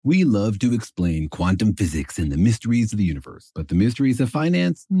We love to explain quantum physics and the mysteries of the universe, but the mysteries of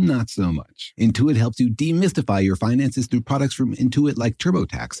finance, not so much. Intuit helps you demystify your finances through products from Intuit like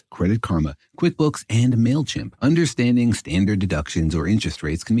TurboTax, Credit Karma, QuickBooks, and MailChimp. Understanding standard deductions or interest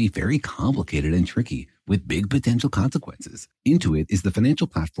rates can be very complicated and tricky, with big potential consequences. Intuit is the financial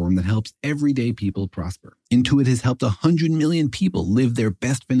platform that helps everyday people prosper. Intuit has helped 100 million people live their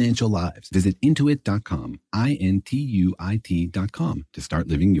best financial lives. Visit Intuit.com, Intuit.com, to start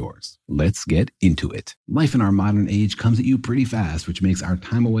living yours. Let's get into it. Life in our modern age comes at you pretty fast, which makes our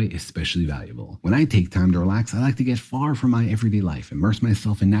time away especially valuable. When I take time to relax, I like to get far from my everyday life, immerse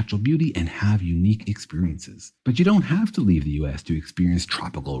myself in natural beauty, and have unique experiences. But you don't have to leave the U.S. to experience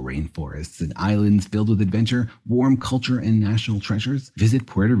tropical rainforests and islands filled with adventure, warm culture, and national treasures. Visit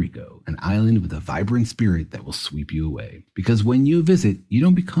Puerto Rico, an island with a vibrant spirit that will sweep you away. Because when you visit, you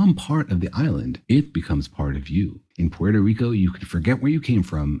don't become part of the island, it becomes part of you. In Puerto Rico, you can forget where you came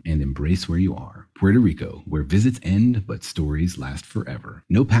from and embrace where you are. Puerto Rico, where visits end, but stories last forever.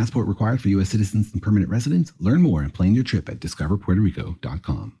 No passport required for U.S. citizens and permanent residents. Learn more and plan your trip at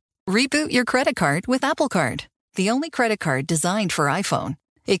discoverpuertorico.com. Reboot your credit card with Apple Card, the only credit card designed for iPhone.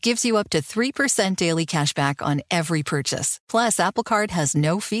 It gives you up to 3% daily cash back on every purchase. Plus, Apple Card has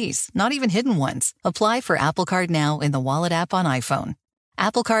no fees, not even hidden ones. Apply for Apple Card now in the Wallet app on iPhone.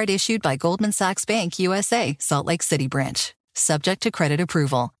 Apple Card issued by Goldman Sachs Bank USA, Salt Lake City branch. Subject to credit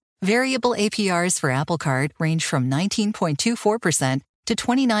approval. Variable APRs for Apple Card range from 19.24% to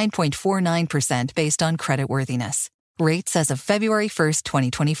 29.49% based on creditworthiness. Rates as of February 1st,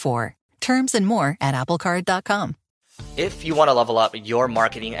 2024. Terms and more at applecard.com. If you want to level up your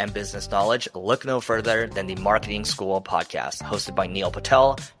marketing and business knowledge, look no further than the Marketing School podcast, hosted by Neil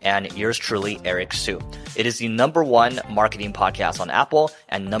Patel and yours truly, Eric Su. It is the #1 marketing podcast on Apple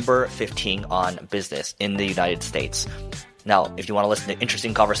and number 15 on business in the United States. Now, if you want to listen to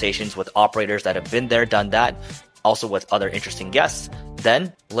interesting conversations with operators that have been there, done that, also with other interesting guests,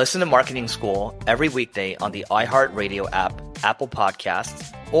 then listen to Marketing School every weekday on the iHeartRadio app, Apple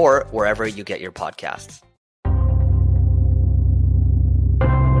Podcasts, or wherever you get your podcasts.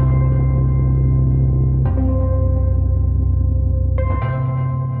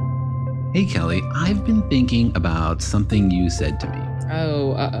 Hey, Kelly, I've been thinking about something you said to me.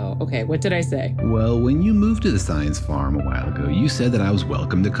 Okay, what did I say? Well, when you moved to the science farm a while ago, you said that I was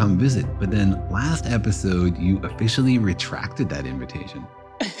welcome to come visit. But then last episode, you officially retracted that invitation.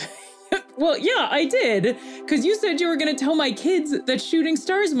 Well, yeah, I did. Because you said you were going to tell my kids that shooting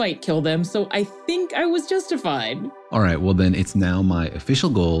stars might kill them. So I think I was justified. All right, well then it's now my official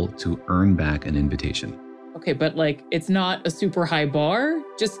goal to earn back an invitation. Okay, but it's not a super high bar.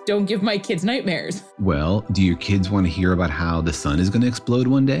 Just don't give my kids nightmares. Well, do your kids want to hear about how the sun is going to explode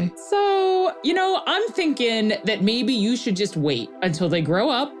one day? So, I'm thinking that maybe you should just wait until they grow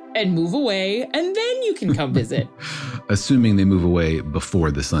up and move away, and then you can come visit. Assuming they move away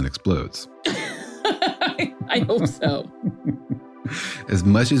before the sun explodes. I hope so. As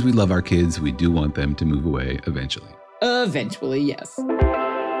much as we love our kids, we do want them to move away eventually. Eventually, yes.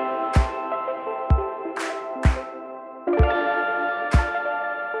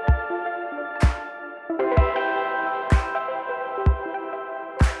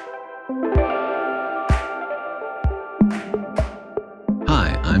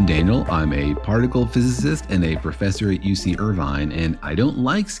 I'm Daniel. I'm a particle physicist and a professor at UC Irvine, and I don't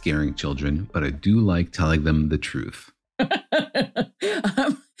like scaring children, but I do like telling them the truth.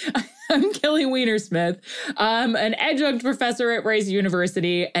 I'm Kelly Weinersmith. I'm an adjunct professor at Rice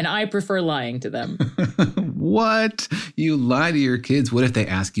University, and I prefer lying to them. What? You lie to your kids? What if they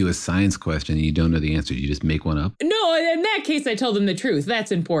ask you a science question and you don't know the answer? You just make one up? No, in that case, I tell them the truth.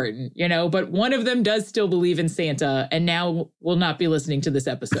 That's important, but one of them does still believe in Santa and now will not be listening to this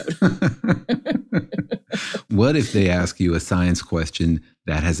episode. What if they ask you a science question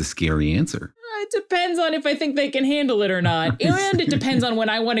that has a scary answer? It depends on if I think they can handle it or not. And it depends on when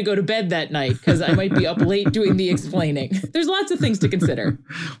I want to go to bed that night, because I might be up late doing the explaining. There's lots of things to consider.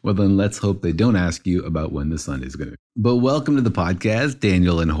 Well, then let's hope they don't ask you about when the sun is going to. But welcome to the podcast,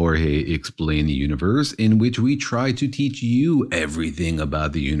 Daniel and Jorge Explain the Universe, in which we try to teach you everything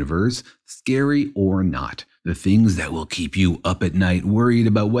about the universe, scary or not. The things that will keep you up at night worried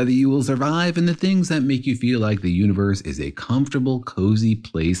about whether you will survive, and the things that make you feel like the universe is a comfortable, cozy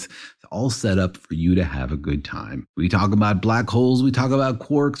place all set up for you to have a good time. We talk about black holes, we talk about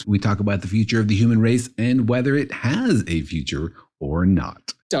quarks, we talk about the future of the human race and whether it has a future or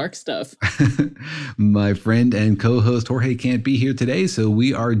not. Dark stuff. My friend and co-host Jorge can't be here today, so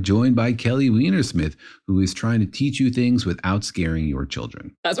we are joined by Kelly Weinersmith, who is trying to teach you things without scaring your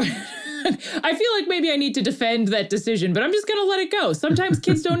children. That's right. I feel like maybe I need to defend that decision, but I'm just going to let it go. Sometimes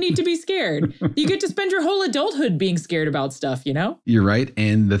kids don't need to be scared. You get to spend your whole adulthood being scared about stuff, you know? You're right.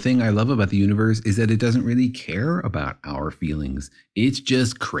 And the thing I love about the universe is that it doesn't really care about our feelings. It's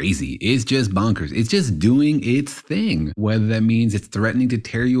just crazy. It's just bonkers. It's just doing its thing. Whether that means it's threatening to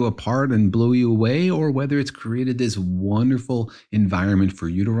tear you apart and blow you away, or whether it's created this wonderful environment for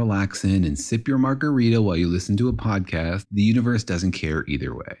you to relax in and sip your margarita while you listen to a podcast, the universe doesn't care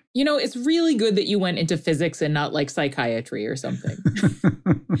either way. You know, it's really good that you went into physics and not like psychiatry or something.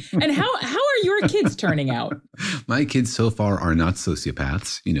 And how are your kids turning out? My kids so far are not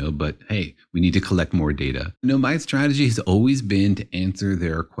sociopaths, but hey, we need to collect more data. My strategy has always been to answer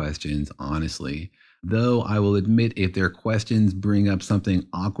their questions honestly. Though I will admit if their questions bring up something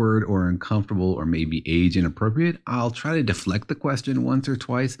awkward or uncomfortable or maybe age inappropriate, I'll try to deflect the question once or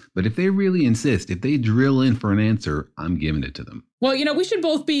twice. But if they really insist, if they drill in for an answer, I'm giving it to them. Well, we should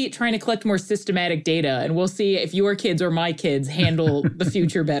both be trying to collect more systematic data, and we'll see if your kids or my kids handle the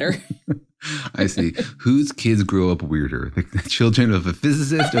future better. I see. Whose kids grow up weirder? The children of a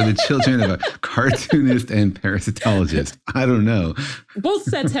physicist or the children of a cartoonist and parasitologist? I don't know. Both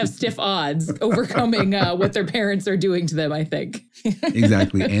sets have stiff odds overcoming what their parents are doing to them, I think.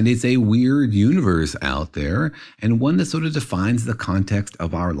 Exactly. And it's a weird universe out there, and one that sort of defines the context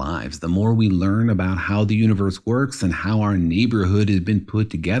of our lives. The more we learn about how the universe works and how our neighborhood has been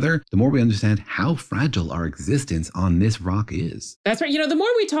put together, the more we understand how fragile our existence on this rock is. That's right. The more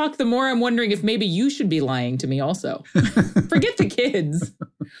we talk, the more I'm wondering if maybe you should be lying to me also. Forget the kids.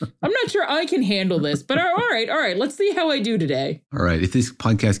 I'm not sure I can handle this, but all right. Let's see how I do today. All right. If this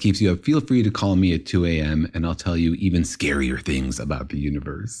podcast keeps you up, feel free to call me at 2 a.m. and I'll tell you even scarier things about the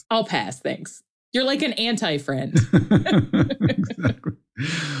universe. I'll pass, thanks. You're like an anti-friend. Exactly.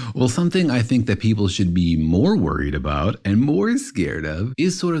 Well, something I think that people should be more worried about and more scared of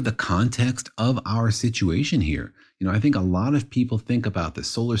is sort of the context of our situation here. I think a lot of people think about the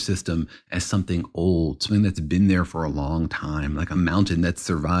solar system as something old, something that's been there for a long time, like a mountain that's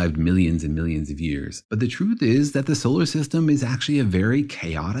survived millions and millions of years. But the truth is that the solar system is actually a very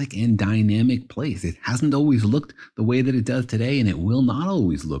chaotic and dynamic place. It hasn't always looked the way that it does today, and it will not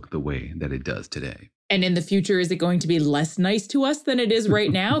always look the way that it does today. And in the future, is it going to be less nice to us than it is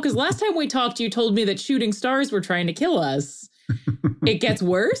right now? Because last time we talked, you told me that shooting stars were trying to kill us. It gets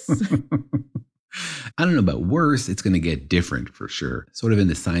worse? I don't know about worse. It's going to get different for sure. Sort of in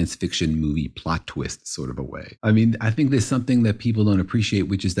the science fiction movie plot twist sort of a way. I mean, I think there's something that people don't appreciate,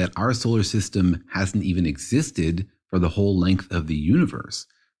 which is that our solar system hasn't even existed for the whole length of the universe.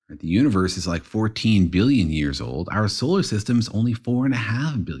 The universe is like 14 billion years old. Our solar system is only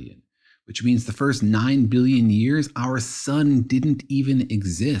 4.5 billion, which means the first 9 billion years, our sun didn't even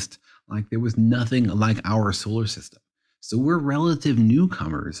exist. Like there was nothing like our solar system. So we're relative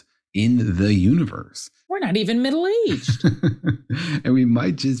newcomers in the universe. We're not even middle-aged. And we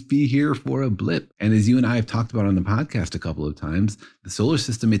might just be here for a blip. And as you and I have talked about on the podcast a couple of times, the solar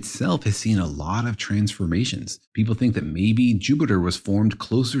system itself has seen a lot of transformations. People think that maybe Jupiter was formed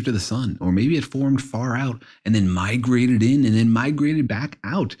closer to the sun, or maybe it formed far out and then migrated in and then migrated back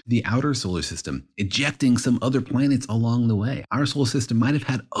out the outer solar system, ejecting some other planets along the way. Our solar system might have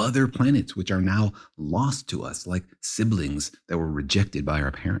had other planets which are now lost to us, like siblings that were rejected by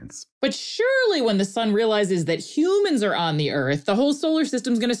our parents. But surely when the sun realizes that humans are on the Earth, the whole solar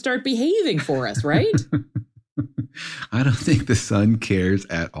system's going to start behaving for us, right? I don't think the sun cares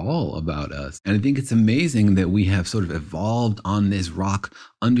at all about us. And I think it's amazing that we have sort of evolved on this rock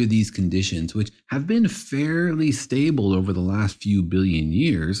under these conditions, which have been fairly stable over the last few billion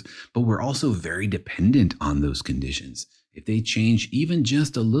years, but we're also very dependent on those conditions. If they change even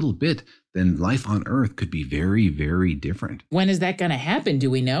just a little bit, then life on Earth could be very, very different. When is that going to happen?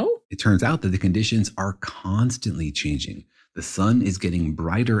 Do we know? It turns out that the conditions are constantly changing. The sun is getting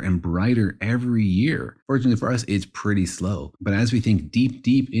brighter and brighter every year. Fortunately for us, it's pretty slow. But as we think deep,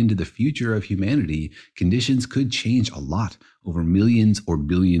 deep into the future of humanity, conditions could change a lot over millions or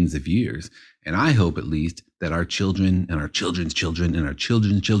billions of years. And I hope at least that our children and our children's children and our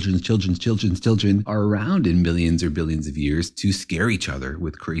children's children's children are around in millions or billions of years to scare each other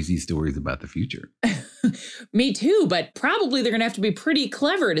with crazy stories about the future. Me too, but probably they're going to have to be pretty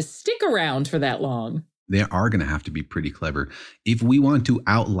clever to stick around for that long. They are going to have to be pretty clever. If we want to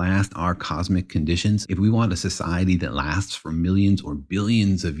outlast our cosmic conditions, if we want a society that lasts for millions or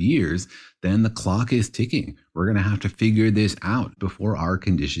billions of years, then the clock is ticking. We're going to have to figure this out before our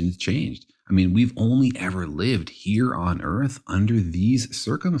conditions changed. I mean, we've only ever lived here on Earth under these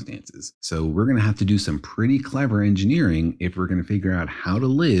circumstances. So we're going to have to do some pretty clever engineering if we're going to figure out how to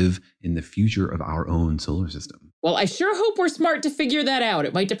live in the future of our own solar system. Well, I sure hope we're smart to figure that out.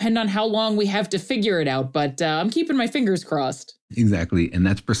 It might depend on how long we have to figure it out, but I'm keeping my fingers crossed. Exactly. And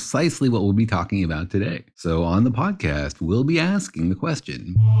that's precisely what we'll be talking about today. So on the podcast, we'll be asking the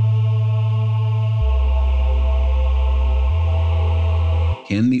question: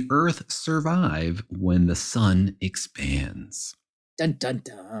 can the Earth survive when the sun expands? Dun, dun,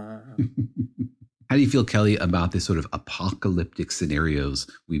 dun. How do you feel, Kelly, about this sort of apocalyptic scenarios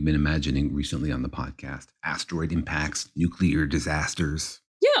we've been imagining recently on the podcast? Asteroid impacts, nuclear disasters.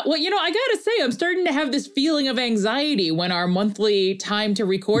 Yeah, well, I gotta say, I'm starting to have this feeling of anxiety when our monthly time to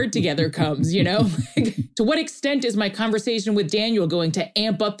record together comes, Like, to what extent is my conversation with Daniel going to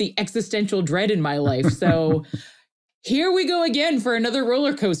amp up the existential dread in my life? So here we go again for another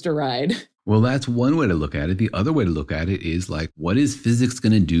roller coaster ride. Well, that's one way to look at it. The other way to look at it is like, what is physics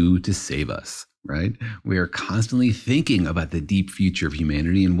going to do to save us, right? We are constantly thinking about the deep future of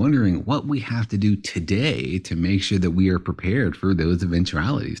humanity and wondering what we have to do today to make sure that we are prepared for those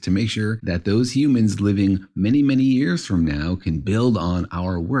eventualities, to make sure that those humans living many, many years from now can build on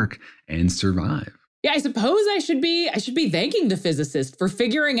our work and survive. Yeah, I suppose I should be thanking the physicist for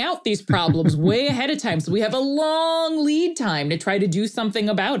figuring out these problems way ahead of time, so we have a long lead time to try to do something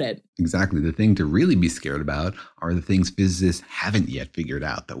about it. Exactly. The thing to really be scared about are the things physicists haven't yet figured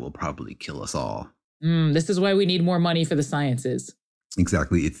out that will probably kill us all. This is why we need more money for the sciences.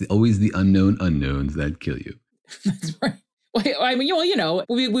 Exactly. It's always the unknown unknowns that kill you. That's right. Well, I mean,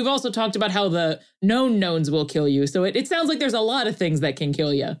 we've also talked about how the known knowns will kill you. So it sounds like there's a lot of things that can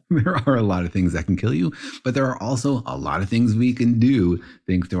kill you. There are a lot of things that can kill you, but there are also a lot of things we can do,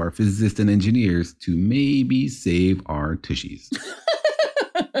 thanks to our physicists and engineers, to maybe save our tushies.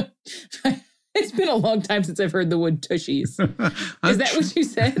 It's been a long time since I've heard the word tushies. Is that what you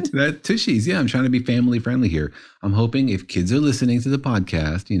said? That tushies. Yeah, I'm trying to be family friendly here. I'm hoping if kids are listening to the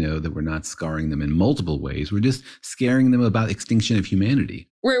podcast, that we're not scarring them in multiple ways. We're just scaring them about extinction of humanity.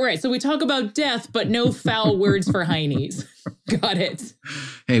 Right. So we talk about death, but no foul words for heinies. Got it.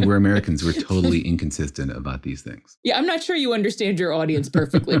 Hey, we're Americans. We're totally inconsistent about these things. Yeah, I'm not sure you understand your audience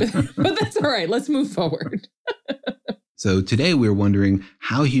perfectly, but that's all right. Let's move forward. So today we're wondering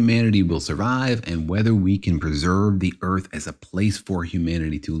how humanity will survive and whether we can preserve the Earth as a place for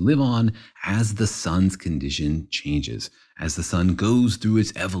humanity to live on as the sun's condition changes, as the sun goes through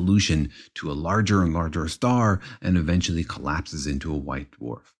its evolution to a larger and larger star and eventually collapses into a white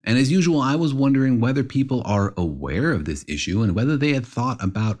dwarf. And as usual, I was wondering whether people are aware of this issue and whether they had thought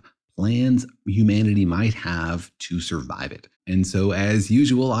about plans humanity might have to survive it. And so, as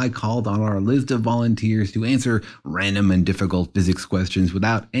usual, I called on our list of volunteers to answer random and difficult physics questions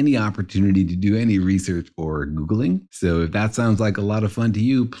without any opportunity to do any research or Googling. So if that sounds like a lot of fun to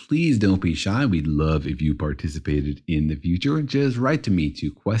you, please don't be shy. We'd love if you participated in the future. Just write to me to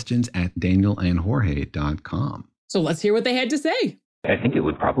questions@danielandjorge.com. So let's hear what they had to say. I think it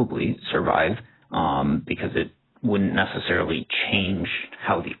would probably survive because it wouldn't necessarily change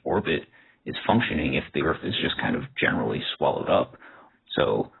how the orbit is functioning if the Earth is just kind of generally swallowed up.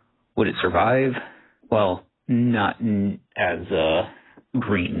 So would it survive? Well, not as a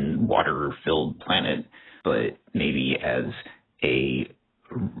green, water-filled planet, but maybe as a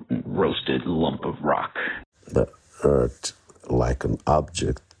roasted lump of rock. The Earth, like an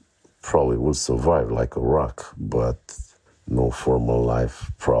object, probably would survive like a rock, but no formal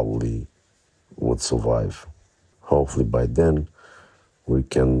life probably would survive. Hopefully by then we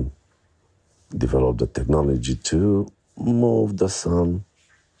can develop the technology to move the sun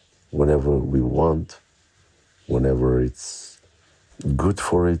whenever we want, whenever it's good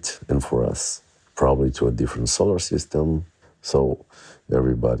for it and for us, probably to a different solar system. So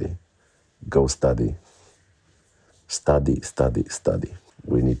everybody, go study. Study.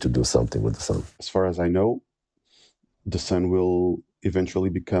 We need to do something with the sun. As far as I know, the sun will eventually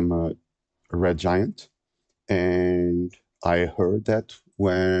become a red giant. And I heard that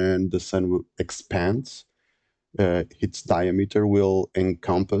when the sun expands, its diameter will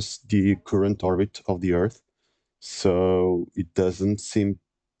encompass the current orbit of the Earth. So it doesn't seem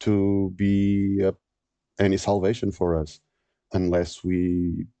to be any salvation for us unless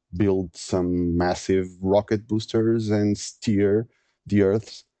we build some massive rocket boosters and steer the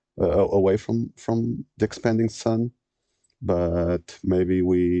Earth away from the expanding sun. But maybe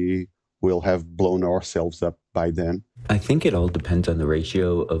we will have blown ourselves up by then. I think it all depends on the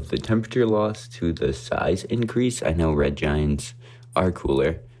ratio of the temperature loss to the size increase. I know red giants are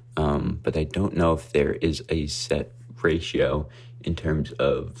cooler, but I don't know if there is a set ratio in terms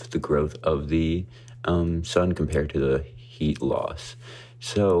of the growth of the sun compared to the heat loss.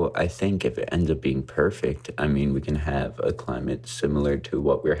 So I think if it ends up being perfect, I mean, we can have a climate similar to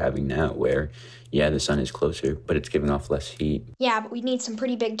what we're having now, where, yeah, the sun is closer, but it's giving off less heat. Yeah, but we need some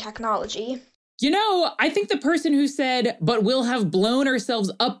pretty big technology. You know, I think the person who said, but we'll have blown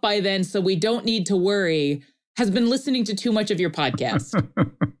ourselves up by then, so we don't need to worry, has been listening to too much of your podcast.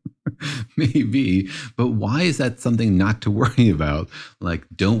 Maybe, but why is that something not to worry about? Like,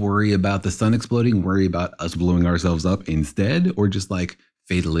 don't worry about the sun exploding, worry about us blowing ourselves up instead? Or just like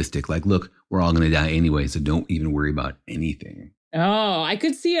fatalistic, like, look, we're all going to die anyway, so don't even worry about anything. Oh, I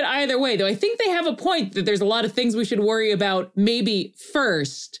could see it either way, though. I think they have a point that there's a lot of things we should worry about maybe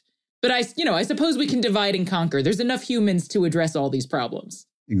first. But I suppose we can divide and conquer. There's enough humans to address all these problems.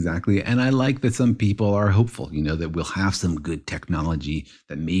 Exactly. And I like that some people are hopeful, that we'll have some good technology,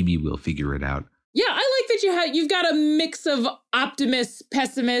 that maybe we'll figure it out. Yeah, I like that you've got a mix of optimists,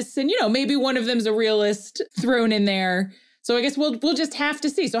 pessimists, and, maybe one of them's a realist thrown in there. So I guess we'll just have to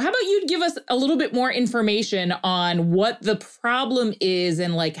see. So how about you give us a little bit more information on what the problem is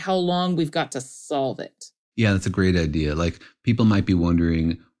and like how long we've got to solve it? Yeah, that's a great idea. Like, people might be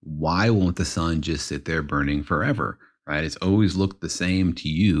wondering, why won't the sun just sit there burning forever? Right? It's always looked the same to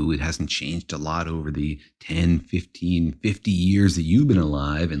you. It hasn't changed a lot over the 10, 15, 50 years that you've been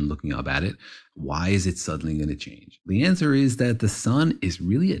alive and looking up at it. Why is it suddenly going to change? The answer is that the sun is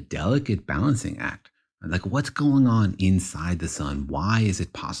really a delicate balancing act. Like, what's going on inside the sun? Why is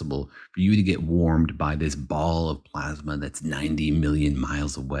it possible for you to get warmed by this ball of plasma that's 90 million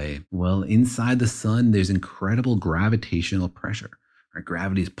miles away? Well, inside the sun, there's incredible gravitational pressure. Right?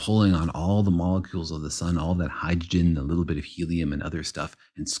 Gravity is pulling on all the molecules of the sun, all that hydrogen, a little bit of helium and other stuff,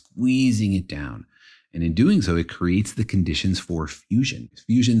 and squeezing it down. And in doing so, it creates the conditions for fusion.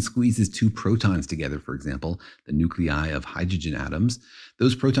 Fusion squeezes two protons together, for example, the nuclei of hydrogen atoms.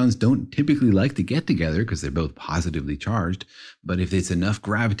 Those protons don't typically like to get together because they're both positively charged. But if it's enough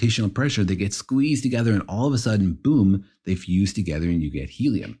gravitational pressure, they get squeezed together and all of a sudden, boom, they fuse together and you get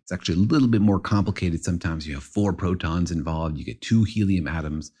helium. It's actually a little bit more complicated. Sometimes you have 4 protons involved, you get 2 helium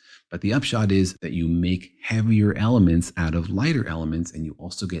atoms. But the upshot is that you make heavier elements out of lighter elements and you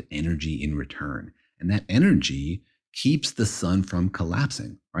also get energy in return. And that energy keeps the sun from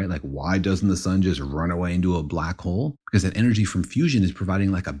collapsing, right? Like, why doesn't the sun just run away into a black hole? Because that energy from fusion is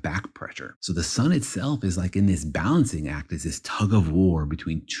providing like a back pressure. So the sun itself is like in this balancing act, is this tug of war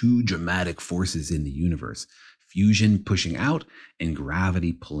between two dramatic forces in the universe, fusion pushing out and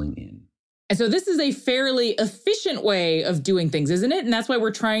gravity pulling in. And so this is a fairly efficient way of doing things, isn't it? And that's why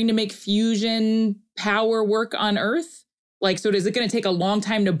we're trying to make fusion power work on Earth. Like, so is it going to take a long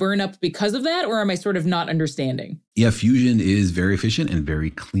time to burn up because of that? Or am I sort of not understanding? Yeah, fusion is very efficient and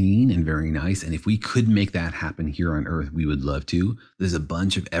very clean and very nice. And if we could make that happen here on Earth, we would love to. There's a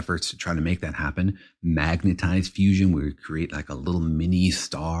bunch of efforts to try to make that happen. Magnetized fusion, where we create like a little mini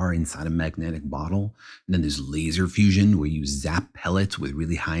star inside a magnetic bottle. And then there's laser fusion, where you zap pellets with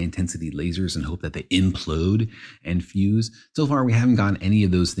really high intensity lasers and hope that they implode and fuse. So far, we haven't gotten any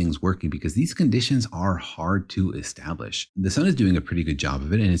of those things working because these conditions are hard to establish. The sun is doing a pretty good job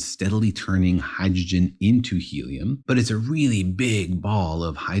of it, and it's steadily turning hydrogen into helium. But it's a really big ball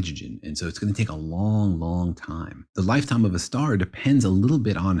of hydrogen. And so it's going to take a long, long time. The lifetime of a star depends a little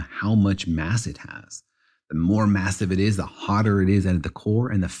bit on how much mass it has. The more massive it is, the hotter it is at the core,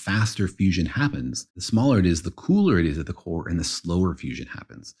 and the faster fusion happens. The smaller it is, the cooler it is at the core, and the slower fusion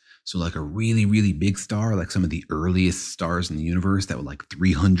happens. So like a really, really big star, like some of the earliest stars in the universe that were like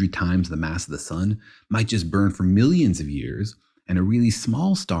 300 times the mass of the sun, might just burn for millions of years. And a really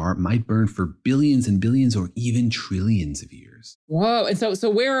small star might burn for billions and billions or even trillions of years. Whoa. And so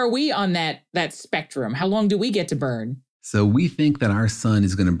where are we on that spectrum? How long do we get to burn? So we think that our sun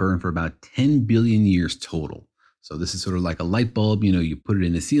is going to burn for about 10 billion years total. So this is sort of like a light bulb. You put it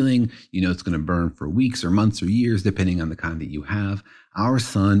in the ceiling, it's going to burn for weeks or months or years, depending on the kind that you have. Our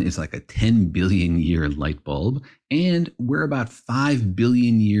sun is like a 10 billion year light bulb, and we're about 5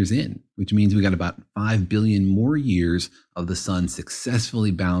 billion years in, which means we got about 5 billion more years of the sun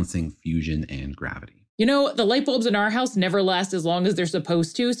successfully balancing fusion and gravity. The light bulbs in our house never last as long as they're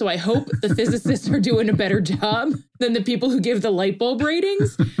supposed to. So I hope the physicists are doing a better job than the people who give the light bulb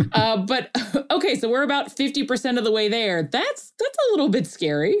ratings. But okay, so we're about 50% of the way there. That's a little bit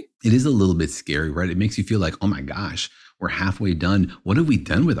scary. It is a little bit scary, right? It makes you feel like, oh my gosh, we're halfway done. What have we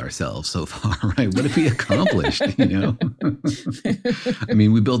done with ourselves so far, right? What have we accomplished, I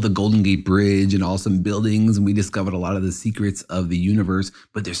mean, we built the Golden Gate Bridge and awesome buildings, and we discovered a lot of the secrets of the universe,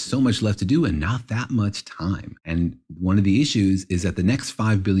 but there's so much left to do and not that much time. And one of the issues is that the next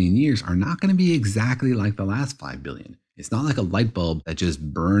 5 billion years are not going to be exactly like the last 5 billion. It's not like a light bulb that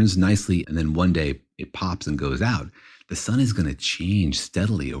just burns nicely and then one day it pops and goes out. the sun is going to change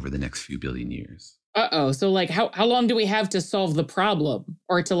steadily over the next few billion years. Uh-oh. So like how long do we have to solve the problem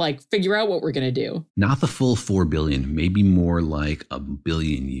or to like figure out what we're going to do? Not the full 4 billion, maybe more like a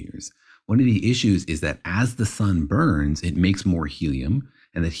billion years. One of the issues is that as the sun burns, it makes more helium,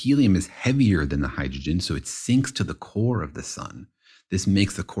 and that helium is heavier than the hydrogen, so it sinks to the core of the sun. This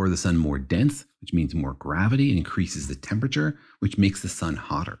makes the core of the sun more dense, which means more gravity, and increases the temperature, which makes the sun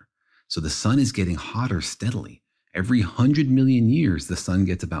hotter. So the sun is getting hotter steadily. Every 100 million years, the sun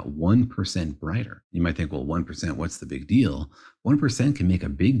gets about 1% brighter. You might think, well, 1%, what's the big deal? 1% can make a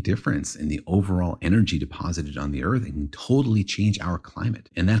big difference in the overall energy deposited on the Earth and can totally change our climate.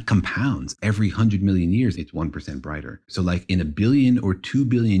 And that compounds. Every 100 million years, it's 1% brighter. So like in 1 billion or 2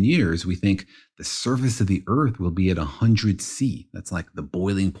 billion years, we think the surface of the Earth will be at 100 C. That's like the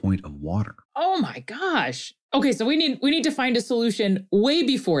boiling point of water. Oh my gosh. Okay, so we need to find a solution way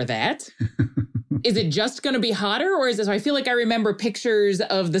before that. Is it just going to be hotter, or is it? So I feel like I remember pictures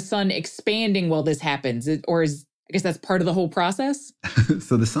of the sun expanding while this happens, I guess that's part of the whole process?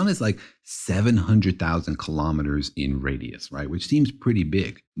 So the sun is like 700,000 kilometers in radius, right? Which seems pretty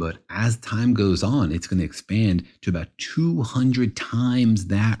big. But as time goes on, it's going to expand to about 200 times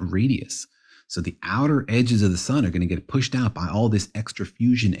that radius. So the outer edges of the sun are going to get pushed out by all this extra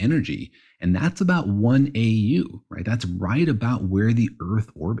fusion energy. And that's about 1 AU, right? That's right about where the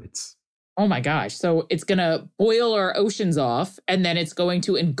Earth orbits. Oh my gosh. So it's going to boil our oceans off, and then it's going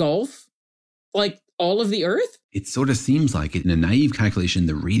to engulf like all of the Earth? It sort of seems like it. In a naive calculation,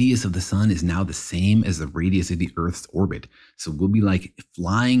 the radius of the sun is now the same as the radius of the Earth's orbit. So we'll be like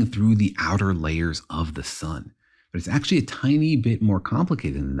flying through the outer layers of the sun. But it's actually a tiny bit more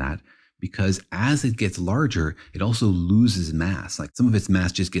complicated than that, because as it gets larger, it also loses mass. Like some of its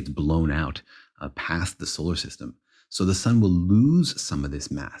mass just gets blown out past the solar system. So the sun will lose some of this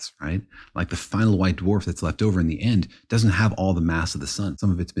mass, right? Like the final white dwarf that's left over in the end doesn't have all the mass of the sun.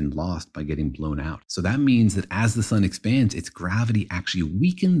 Some of it's been lost by getting blown out. So that means that as the sun expands, its gravity actually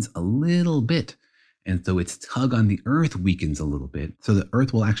weakens a little bit. And so its tug on the Earth weakens a little bit. So the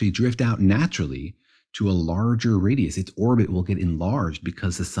Earth will actually drift out naturally to a larger radius. Its orbit will get enlarged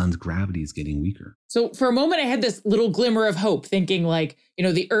because the sun's gravity is getting weaker. So for a moment, I had this little glimmer of hope, thinking like,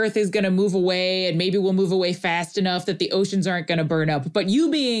 the Earth is going to move away, and maybe we'll move away fast enough that the oceans aren't going to burn up. But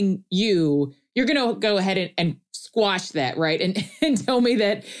you being you're going to go ahead and squash that, right? And tell me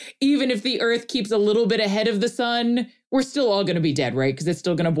that even if the Earth keeps a little bit ahead of the sun, we're still all going to be dead, right? Because it's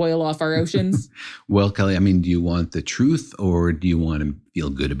still going to boil off our oceans. Well, Kelly, do you want the truth, or do you want to feel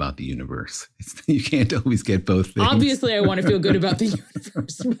good about the universe? You can't always get both things. Obviously, I want to feel good about the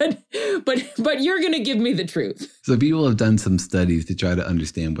universe, but you're going to give me the truth. So people have done some studies to try to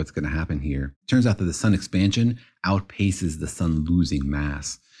understand what's going to happen here. It turns out that the sun expansion outpaces the sun losing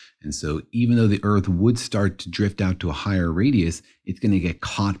mass. And so even though the Earth would start to drift out to a higher radius, it's going to get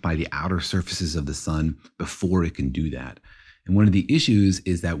caught by the outer surfaces of the sun before it can do that. And one of the issues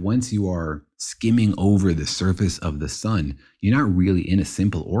is that once you are skimming over the surface of the sun, you're not really in a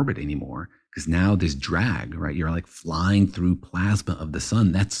simple orbit anymore, because now there's drag, right? You're like flying through plasma of the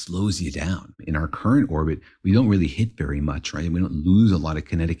sun. That slows you down. In our current orbit, we don't really hit very much, right? We don't lose a lot of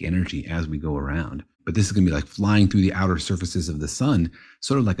kinetic energy as we go around. But this is going to be like flying through the outer surfaces of the sun,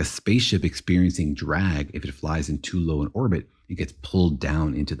 sort of like a spaceship experiencing drag. If it flies in too low an orbit, it gets pulled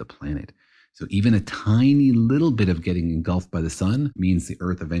down into the planet. So even a tiny little bit of getting engulfed by the sun means the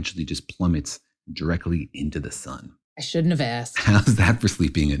Earth eventually just plummets directly into the sun. I shouldn't have asked. How's that for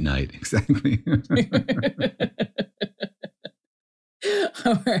sleeping at night? Exactly.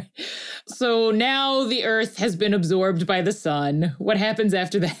 All right. So now the Earth has been absorbed by the sun. What happens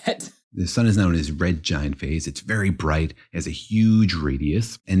after that? The sun is now in its red giant phase. It's very bright, it has a huge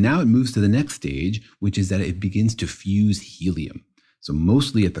radius. And now it moves to the next stage, which is that it begins to fuse helium. So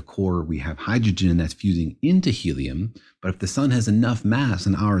mostly at the core, we have hydrogen that's fusing into helium. But if the sun has enough mass,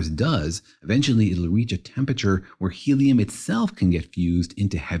 and ours does, eventually it'll reach a temperature where helium itself can get fused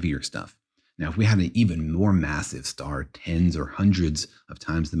into heavier stuff. Now, if we had an even more massive star, tens or hundreds of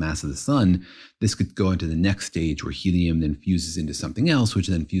times the mass of the sun, this could go into the next stage where helium then fuses into something else, which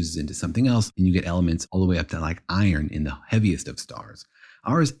then fuses into something else, and you get elements all the way up to like iron in the heaviest of stars.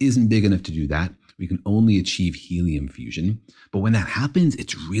 Ours isn't big enough to do that. We can only achieve helium fusion. But when that happens,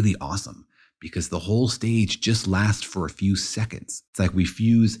 it's really awesome, because the whole stage just lasts for a few seconds. It's like we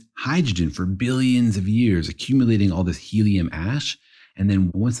fuse hydrogen for billions of years, accumulating all this helium ash. And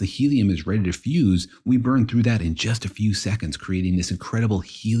then once the helium is ready to fuse, we burn through that in just a few seconds, creating this incredible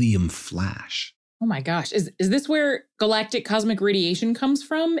helium flash. Oh my gosh. Is this where galactic cosmic radiation comes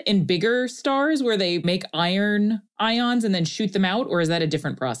from in bigger stars, where they make iron ions and then shoot them out? Or is that a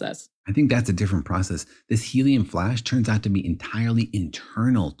different process? I think that's a different process. This helium flash turns out to be entirely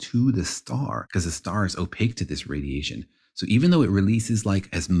internal to the star because the star is opaque to this radiation. So even though it releases like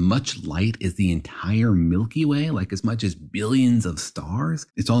as much light as the entire Milky Way, like as much as billions of stars,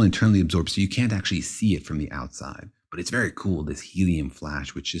 it's all internally absorbed. So you can't actually see it from the outside. But it's very cool, this helium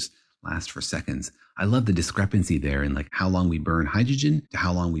flash, which just lasts for seconds. I love the discrepancy there in like how long we burn hydrogen to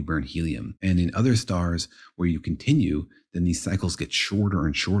how long we burn helium. And in other stars where you continue, then these cycles get shorter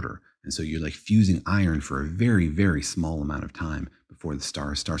and shorter. And so you're like fusing iron for a very, very small amount of time before the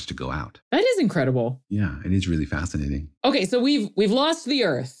star starts to go out. That is incredible. Yeah, it is really fascinating. Okay, so we've lost the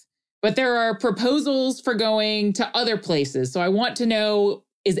Earth, but there are proposals for going to other places. So I want to know,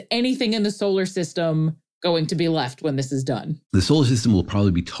 is anything in the solar system going to be left when this is done? The solar system will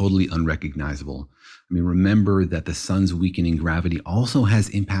probably be totally unrecognizable. I mean, remember that the sun's weakening gravity also has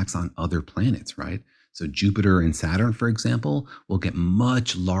impacts on other planets, right? So Jupiter and Saturn, for example, will get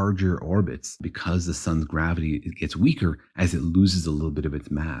much larger orbits because the sun's gravity gets weaker as it loses a little bit of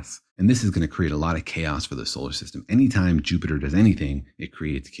its mass. And this is going to create a lot of chaos for the solar system. Anytime Jupiter does anything, it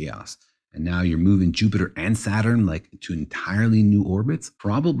creates chaos. And now you're moving Jupiter and Saturn like to entirely new orbits.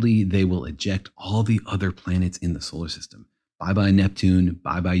 Probably they will eject all the other planets in the solar system. Bye-bye Neptune,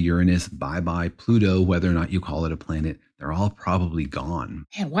 bye-bye Uranus, bye-bye Pluto, whether or not you call it a planet. They're all probably gone.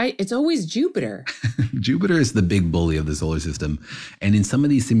 Man, why? It's always Jupiter. Jupiter is the big bully of the solar system. And in some of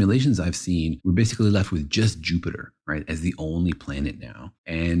these simulations I've seen, we're basically left with just Jupiter, right, as the only planet now.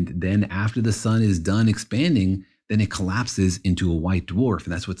 And then after the sun is done expanding, then it collapses into a white dwarf,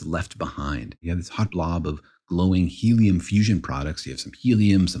 and that's what's left behind. You have this hot blob of glowing helium fusion products. You have some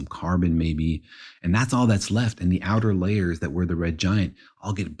helium, some carbon maybe, and that's all that's left. And the outer layers that were the red giant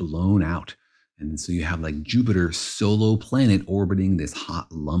all get blown out. And so you have like Jupiter's solo planet orbiting this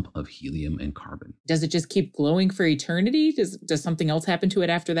hot lump of helium and carbon. Does it just keep glowing for eternity? Does something else happen to it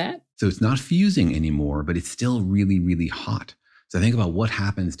after that? So it's not fusing anymore, but it's still really, really hot. So think about what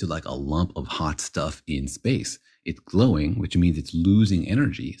happens to like a lump of hot stuff in space. It's glowing, which means it's losing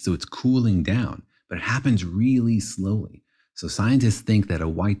energy. So it's cooling down, but it happens really slowly. So scientists think that a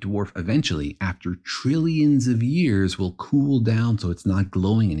white dwarf eventually, after trillions of years, will cool down so it's not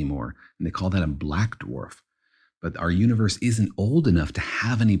glowing anymore. And they call that a black dwarf. But our universe isn't old enough to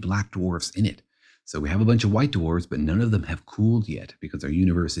have any black dwarfs in it. So we have a bunch of white dwarfs, but none of them have cooled yet because our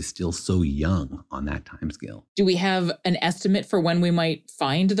universe is still so young on that timescale. Do we have an estimate for when we might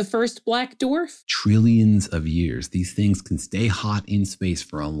find the first black dwarf? Trillions of years. These things can stay hot in space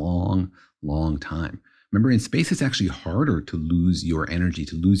for a long, long time. Remember, in space, it's actually harder to lose your energy,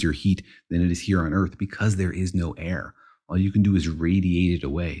 to lose your heat than it is here on Earth because there is no air. All you can do is radiate it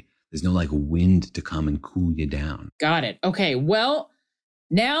away. There's no like wind to come and cool you down. Got it. Okay, well,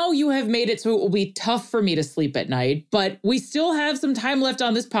 now you have made it so it will be tough for me to sleep at night, but we still have some time left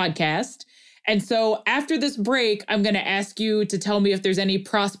on this podcast. And so after this break, I'm going to ask you to tell me if there's any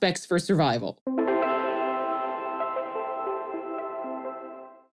prospects for survival.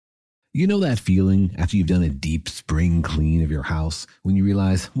 You know that feeling after you've done a deep spring clean of your house when you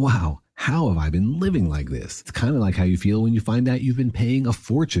realize, wow, how have I been living like this? It's kind of like how you feel when you find out you've been paying a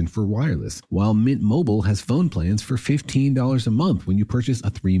fortune for wireless, while Mint Mobile has phone plans for $15 a month when you purchase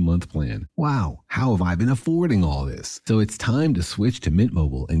a 3-month plan. Wow, how have I been affording all this? So it's time to switch to Mint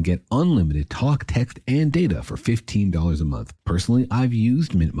Mobile and get unlimited talk, text, and data for $15 a month. Personally, I've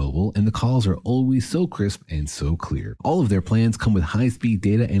used Mint Mobile, and the calls are always so crisp and so clear. All of their plans come with high-speed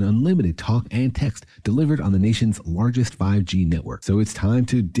data and unlimited talk and text delivered on the nation's largest 5G network. So it's time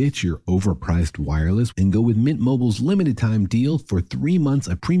to ditch your overpriced wireless and go with Mint Mobile's limited time deal for 3 months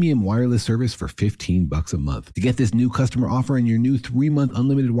of premium wireless service for $15 a month. To get this new customer offer and your new 3-month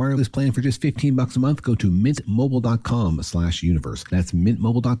unlimited wireless plan for just $15 a month, go to mintmobile.com/universe. That's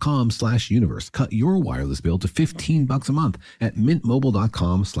mintmobile.com/universe. Cut your wireless bill to $15 a month at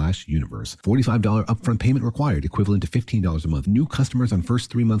mintmobile.com/universe. $45 upfront payment required, equivalent to $15 a month. New customers on first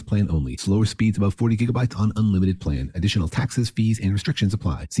 3-month plan only. Slower speeds above 40 gigabytes on unlimited plan. Additional taxes, fees, and restrictions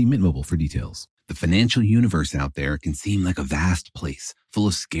apply. See Mint Mobile for details. The financial universe out there can seem like a vast place, full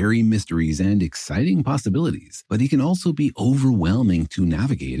of scary mysteries and exciting possibilities, but it can also be overwhelming to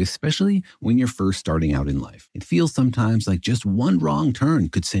navigate, especially when you're first starting out in life. It feels sometimes like just one wrong turn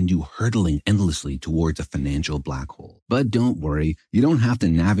could send you hurtling endlessly towards a financial black hole. But don't worry, you don't have to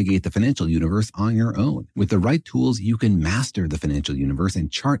navigate the financial universe on your own. With the right tools, you can master the financial universe and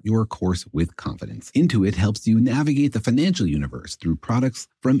chart your course with confidence. Intuit helps you navigate the financial universe through products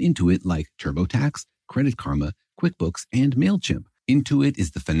from Intuit like TurboTax, Credit Karma, QuickBooks, and MailChimp. Intuit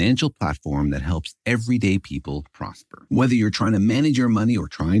is the financial platform that helps everyday people prosper. Whether you're trying to manage your money or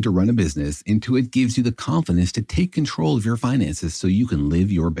trying to run a business, Intuit gives you the confidence to take control of your finances so you can live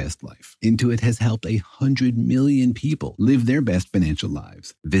your best life. Intuit has helped 100 million people live their best financial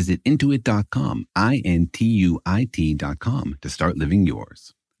lives. Visit Intuit.com, Intuit.com, to start living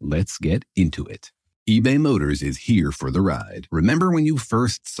yours. Let's get into it. eBay Motors is here for the ride. Remember when you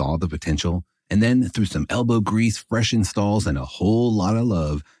first saw the potential? And then through some elbow grease, fresh installs, and a whole lot of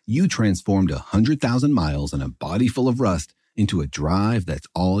love, you transformed 100,000 miles and a body full of rust into a drive that's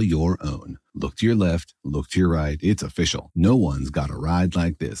all your own. Look to your left, look to your right. It's official. No one's got a ride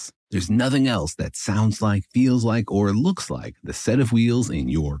like this. There's nothing else that sounds like, feels like, or looks like the set of wheels in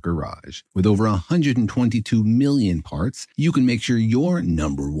your garage. With over 122 million parts, you can make sure your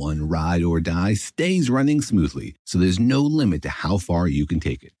number one ride or die stays running smoothly, so there's no limit to how far you can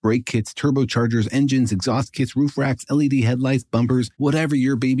take it. Brake kits, turbochargers, engines, exhaust kits, roof racks, LED headlights, bumpers, whatever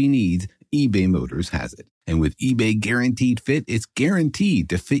your baby needs, eBay Motors has it. And with eBay Guaranteed Fit, it's guaranteed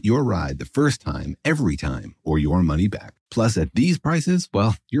to fit your ride the first time, every time, or your money back. Plus, at these prices,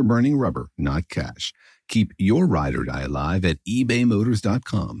 well, you're burning rubber, not cash. Keep your ride or die alive at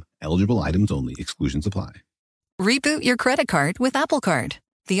ebaymotors.com. Eligible items only. Exclusions apply. Reboot your credit card with Apple Card,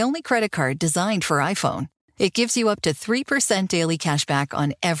 the only credit card designed for iPhone. It gives you up to 3% daily cash back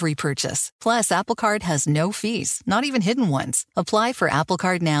on every purchase. Plus, Apple Card has no fees, not even hidden ones. Apply for Apple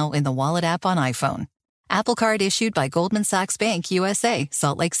Card now in the Wallet app on iPhone. Apple Card issued by Goldman Sachs Bank USA,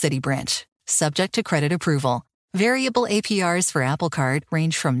 Salt Lake City branch. Subject to credit approval. Variable APRs for Apple Card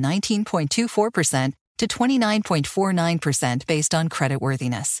range from 19.24% to 29.49% based on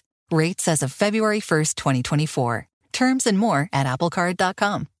creditworthiness. Rates as of February 1st, 2024. Terms and more at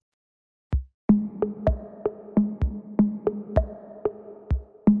applecard.com.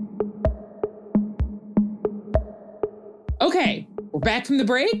 Okay, we're back from the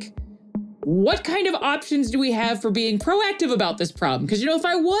break. What kind of options do we have for being proactive about this problem? Because, if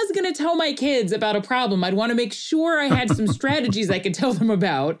I was going to tell my kids about a problem, I'd want to make sure I had some strategies I could tell them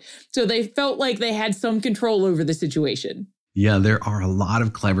about so they felt like they had some control over the situation. Yeah, there are a lot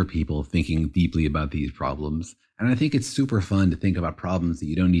of clever people thinking deeply about these problems. And I think it's super fun to think about problems that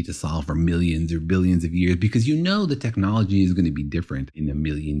you don't need to solve for millions or billions of years, because the technology is going to be different in a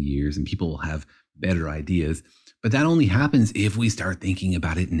million years and people will have better ideas. But that only happens if we start thinking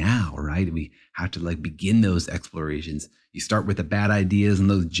about it now, right? We have to begin those explorations. You start with the bad ideas and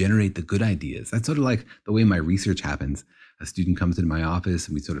those generate the good ideas. That's sort of like the way my research happens. A student comes into my office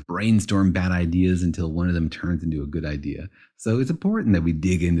and we sort of brainstorm bad ideas until one of them turns into a good idea. So it's important that we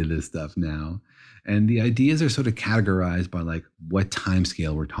dig into this stuff now. And the ideas are sort of categorized by what time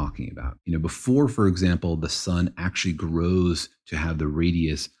scale we're talking about. Before, for example, the sun actually grows to have the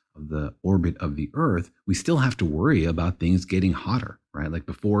radius of the orbit of the Earth, we still have to worry about things getting hotter, right? Like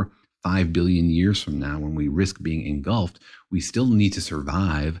before 5 billion years from now, when we risk being engulfed, we still need to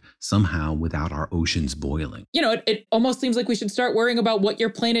survive somehow without our oceans boiling. It almost seems like we should start worrying about what your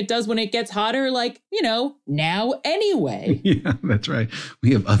planet does when it gets hotter, now anyway. Yeah, that's right.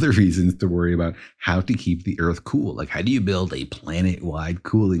 We have other reasons to worry about how to keep the Earth cool. Like, how do you build a planet-wide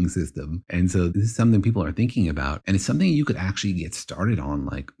cooling system? And so this is something people are thinking about, and it's something you could actually get started on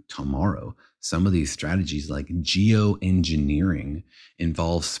tomorrow. Some of these strategies like geoengineering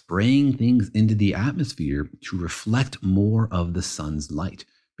involve spraying things into the atmosphere to reflect more of the sun's light.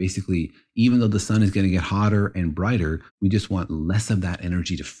 Basically, even though the sun is going to get hotter and brighter, we just want less of that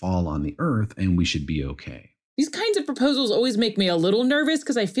energy to fall on the Earth and we should be okay. These kinds of proposals always make me a little nervous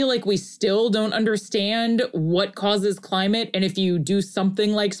because I feel like we still don't understand what causes climate. And if you do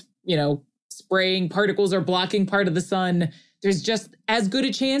something like, spraying particles or blocking part of the sun, there's just as good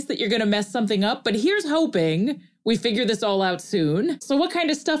a chance that you're going to mess something up. But here's hoping we figure this all out soon. So what kind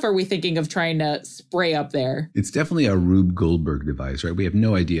of stuff are we thinking of trying to spray up there? It's definitely a Rube Goldberg device, right? We have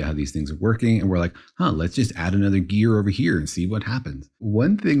no idea how these things are working. And we're like, let's just add another gear over here and see what happens.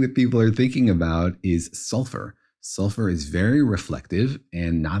 One thing that people are thinking about is sulfur. Sulfur is very reflective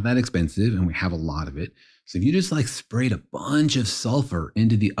and not that expensive, and we have a lot of it. So if you just sprayed a bunch of sulfur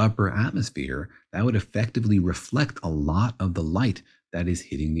into the upper atmosphere, that would effectively reflect a lot of the light that is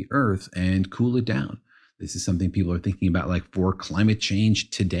hitting the Earth and cool it down. This is something people are thinking about for climate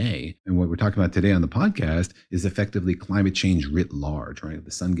change today. And what we're talking about today on the podcast is effectively climate change writ large, right?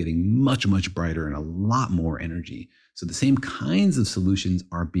 The sun getting much, much brighter and a lot more energy. So the same kinds of solutions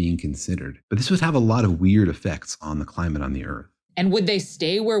are being considered. But this would have a lot of weird effects on the climate on the Earth. And would they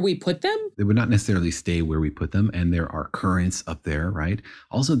stay where we put them? They would not necessarily stay where we put them. And there are currents up there, right?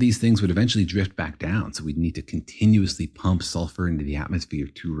 Also, these things would eventually drift back down. So we'd need to continuously pump sulfur into the atmosphere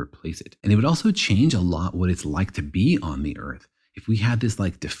to replace it. And it would also change a lot what it's like to be on the Earth. if we had this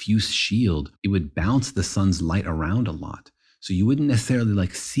like diffuse shield, it would bounce the sun's light around a lot. So you wouldn't necessarily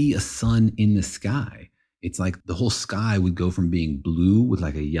like see a sun in the sky. It's like the whole sky would go from being blue with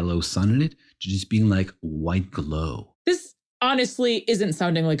like a yellow sun in it to just being like white glow. This honestly isn't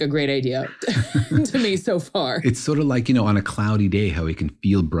sounding like a great idea to me so far. It's sort of like, you know, on a cloudy day, how it can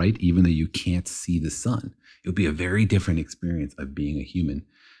feel bright even though you can't see the sun. It would be a very different experience of being a human.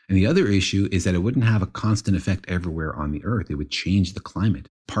 And the other issue is that it wouldn't have a constant effect everywhere on the Earth. It would change the climate.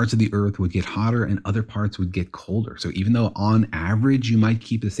 Parts of the Earth would get hotter and other parts would get colder. So even though on average you might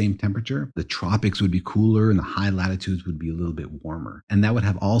keep the same temperature, the tropics would be cooler and the high latitudes would be a little bit warmer. And that would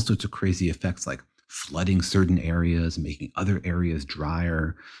have all sorts of crazy effects like flooding certain areas, making other areas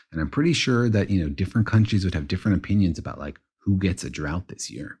drier. And I'm pretty sure that, you know, different countries would have different opinions about like who gets a drought this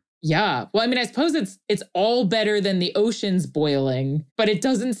year. Yeah. Well, I mean, I suppose it's all better than the oceans boiling, but it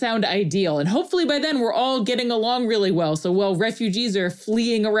doesn't sound ideal. And hopefully by then we're all getting along really well. So while refugees are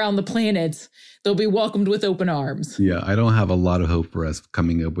fleeing around the planet, they'll be welcomed with open arms. Yeah, I don't have a lot of hope for us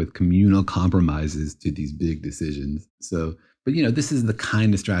coming up with communal compromises to these big decisions. So, but you know, this is the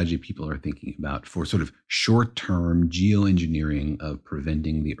kind of strategy people are thinking about for sort of short-term geoengineering of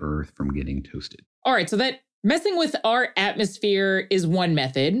preventing the Earth from getting toasted. All right, so that messing with our atmosphere is one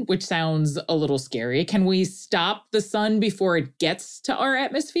method, which sounds a little scary. Can we stop the sun before it gets to our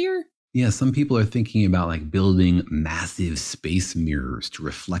atmosphere? Yeah, some people are thinking about like building massive space mirrors to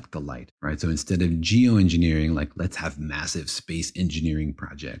reflect the light, right? So instead of geoengineering, like let's have massive space engineering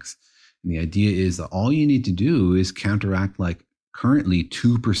projects. And the idea is that all you need to do is counteract like currently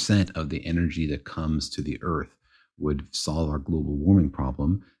 2% of the energy that comes to the Earth would solve our global warming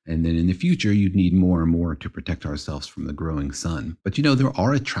problem. And then in the future, you'd need more and more to protect ourselves from the growing sun. But you know, there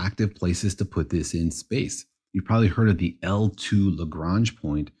are attractive places to put this in space. You've probably heard of the L2 Lagrange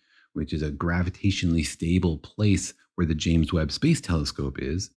point, which is a gravitationally stable place where the James Webb Space Telescope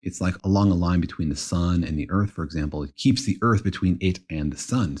is. It's like along a line between the sun and the Earth, for example. It keeps the Earth between it and the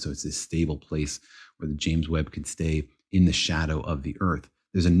sun. So it's this stable place where the James Webb could stay in the shadow of the Earth.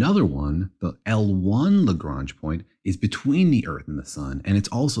 There's another one, the L1 Lagrange point, is between the Earth and the sun, and it's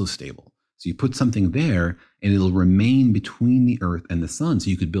also stable. So you put something there, and it'll remain between the Earth and the sun. So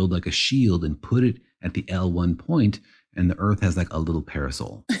you could build like a shield and put it at the L1 point, and the Earth has like a little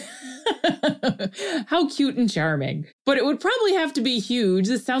parasol. How cute and charming. But it would probably have to be huge.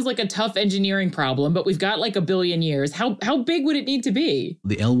 This sounds like a tough engineering problem, but we've got like 1 billion years. How big would it need to be?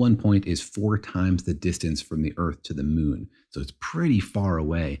 The L1 point is 4 times the distance from the Earth to the moon. So it's pretty far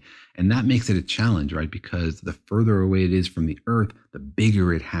away. And that makes it a challenge, right? Because the further away it is from the Earth, the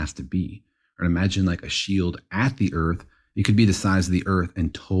bigger it has to be. Or imagine like a shield at the Earth. It could be the size of the Earth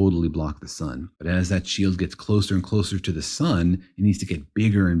and totally block the sun. But as that shield gets closer and closer to the sun, it needs to get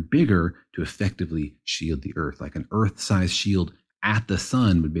bigger and bigger to effectively shield the Earth. Like an Earth-sized shield at the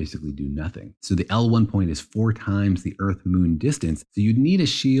sun would basically do nothing. So the L1 point is 4 times the Earth-Moon distance. So you'd need a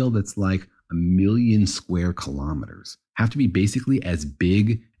shield that's like 1 million square kilometers. Have to be basically as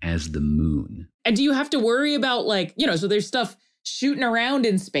big as the moon. And do you have to worry about like, you know, so there's stuff shooting around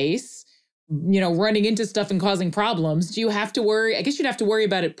in space, you know, running into stuff and causing problems. Do you have to worry? I guess you'd have to worry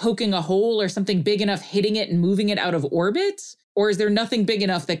about it poking a hole or something big enough hitting it and moving it out of orbit? Or is there nothing big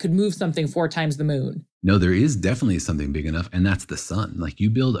enough that could move something 4 times the moon? No, there is definitely something big enough, and that's the sun. Like you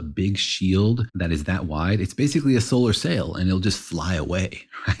build a big shield that is that wide, it's basically a solar sail and it'll just fly away,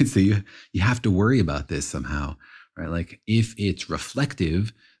 right? So you have to worry about this somehow, right? Like if it's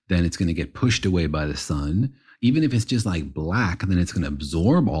reflective, then it's going to get pushed away by the sun. Even if it's just like black, then it's going to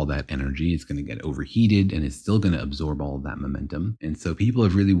absorb all that energy. It's going to get overheated and it's still going to absorb all of that momentum. And so people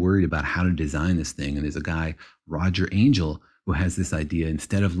have really worried about how to design this thing. And there's a guy, Roger Angell, who has this idea,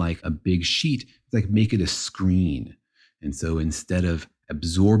 instead of like a big sheet, it's like make it a screen. And so instead of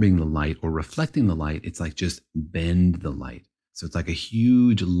absorbing the light or reflecting the light, it's like just bend the light. So it's like a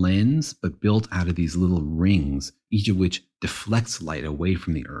huge lens, but built out of these little rings, each of which deflects light away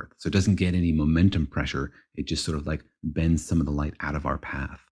from the Earth. So it doesn't get any momentum pressure. It just sort of like bends some of the light out of our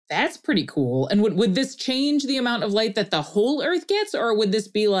path. That's pretty cool. And would this change the amount of light that the whole Earth gets? Or would this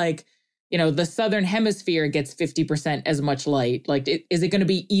be like, you know, the southern hemisphere gets 50% as much light? Like, is it going to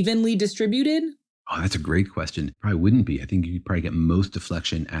be evenly distributed? Oh, that's a great question. Probably wouldn't be. I think you'd probably get most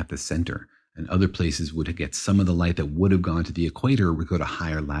deflection at the center. And other places would get some of the light that would have gone to the equator would go to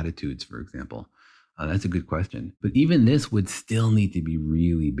higher latitudes, for example. That's a good question. But even this would still need to be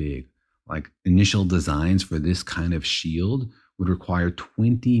really big. Like initial designs for this kind of shield would require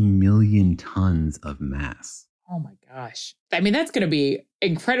 20 million tons of mass. Oh my gosh. I mean, that's going to be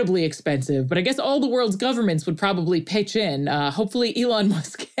incredibly expensive, but I guess all the world's governments would probably pitch in. Hopefully Elon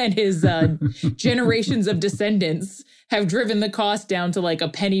Musk and his generations of descendants have driven the cost down to like a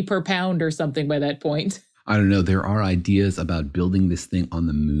penny per pound or something by that point. I don't know. There are ideas about building this thing on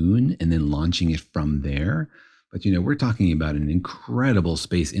the moon and then launching it from there. But, we're talking about an incredible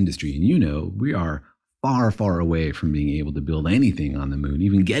space industry. And, we are far, far away from being able to build anything on the moon.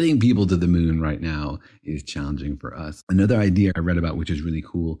 Even getting people to the moon right now is challenging for us. Another idea I read about, which is really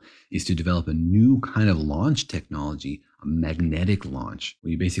cool, is to develop a new kind of launch technology, a magnetic launch, where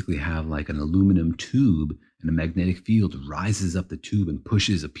you basically have like an aluminum tube and a magnetic field rises up the tube and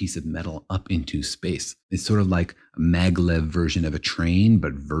pushes a piece of metal up into space. It's sort of like a maglev version of a train,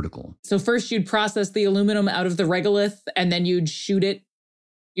 but vertical. So first you'd process the aluminum out of the regolith and then you'd shoot it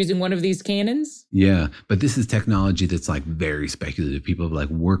using one of these cannons? Yeah, but this is technology that's like very speculative. People have like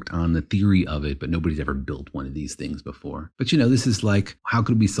worked on the theory of it, but nobody's ever built one of these things before. But this is like, how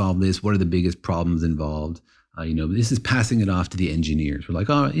could we solve this? What are the biggest problems involved? This is passing it off to the engineers. We're like,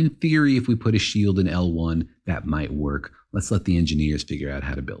 in theory, if we put a shield in L1, that might work. Let's let the engineers figure out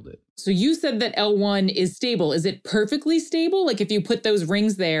how to build it. So you said that L1 is stable. Is it perfectly stable? Like if you put those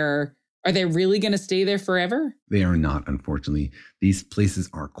rings there, are they really going to stay there forever? They are not, unfortunately. These places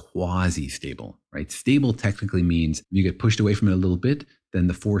are quasi-stable, right? Stable technically means if you get pushed away from it a little bit, then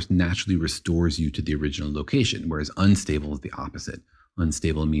the force naturally restores you to the original location, whereas unstable is the opposite.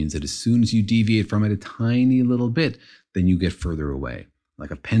 Unstable means that as soon as you deviate from it a tiny little bit, then you get further away.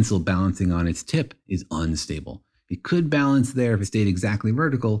 Like a pencil balancing on its tip is unstable. It could balance there if it stayed exactly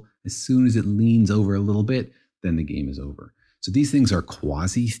vertical. As soon as it leans over a little bit, then the game is over. So these things are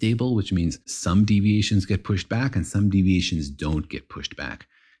quasi-stable, which means some deviations get pushed back and some deviations don't get pushed back.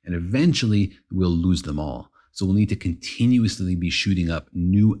 And eventually we'll lose them all. So we'll need to continuously be shooting up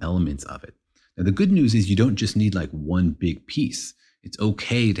new elements of it. Now, the good news is you don't just need like one big piece. It's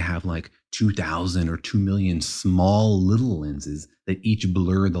okay to have like 2,000 or 2 million small little lenses that each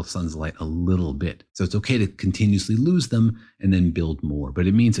blur the sun's light a little bit. So it's okay to continuously lose them and then build more, but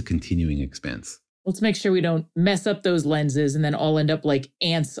it means a continuing expense. Let's make sure we don't mess up those lenses and then all end up like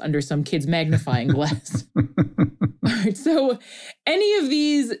ants under some kid's magnifying glass. All right, so any of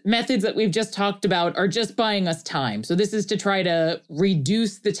these methods that we've just talked about are just buying us time. So this is to try to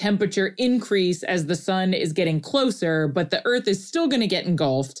reduce the temperature increase as the sun is getting closer, but the Earth is still going to get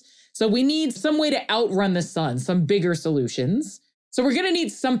engulfed. So we need some way to outrun the sun, some bigger solutions. So we're going to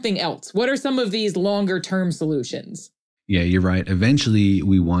need something else. What are some of these longer term solutions? Yeah, you're right. Eventually,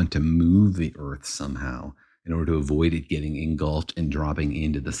 we want to move the Earth somehow in order to avoid it getting engulfed and dropping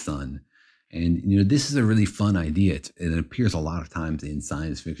into the sun. And, this is a really fun idea. It appears a lot of times in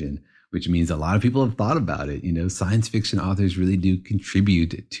science fiction, which means a lot of people have thought about it. Science fiction authors really do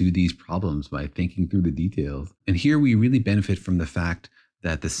contribute to these problems by thinking through the details. And here we really benefit from the fact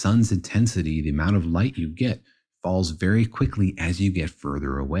that the sun's intensity, the amount of light you get, falls very quickly as you get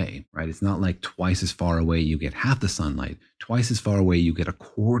further away, right? It's not like twice as far away you get half the sunlight, twice as far away you get a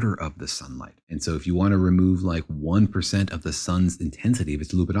quarter of the sunlight. And so if you want to remove like 1% of the sun's intensity of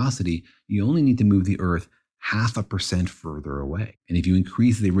its luminosity, you only need to move the Earth 0.5% further away. And if you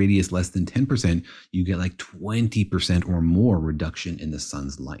increase the radius less than 10%, you get like 20% or more reduction in the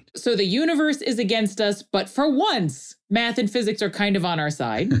sun's light. So the universe is against us, but for once, math and physics are kind of on our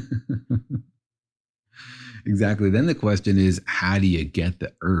side. Exactly. Then the question is, how do you get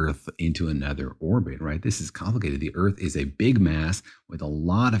the Earth into another orbit, right? This is complicated. The Earth is a big mass with a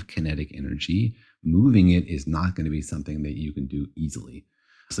lot of kinetic energy. Moving it is not going to be something that you can do easily.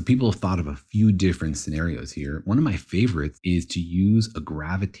 So people have thought of a few different scenarios here. One of my favorites is to use a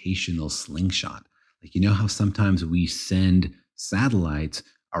gravitational slingshot. Like, how sometimes we send satellites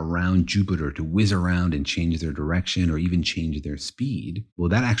around Jupiter to whiz around and change their direction or even change their speed. Well,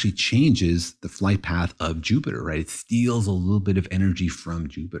 that actually changes the flight path of Jupiter, right? It steals a little bit of energy from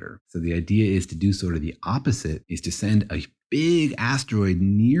Jupiter. So the idea is to do sort of the opposite, is to send a big asteroid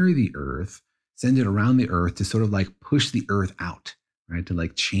near the Earth, send it around the Earth to sort of like push the Earth out, right? To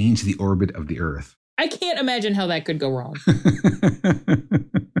like change the orbit of the Earth. I can't imagine how that could go wrong.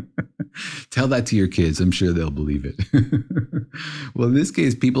 Tell that to your kids. I'm sure they'll believe it. Well, in this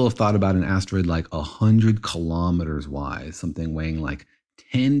case, people have thought about an asteroid like 100 kilometers wide, something weighing like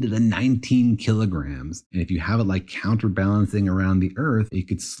 10 to the 19 kilograms. And if you have it like counterbalancing around the Earth, it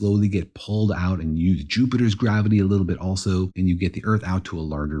could slowly get pulled out and use Jupiter's gravity a little bit also, and you get the Earth out to a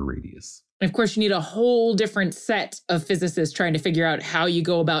larger radius. And of course, you need a whole different set of physicists trying to figure out how you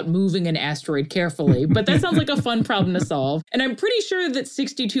go about moving an asteroid carefully. But that sounds like a fun problem to solve. And I'm pretty sure that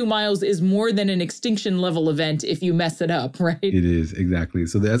 62 miles is more than an extinction level event if you mess it up, right? It is, exactly.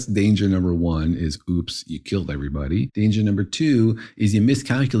 So that's danger number one is, oops, you killed everybody. Danger number two is you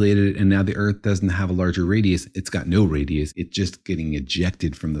miscalculated it and now the Earth doesn't have a larger radius. It's got no radius. It's just getting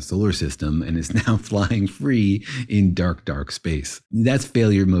ejected from the solar system and is now flying free in dark, dark space. That's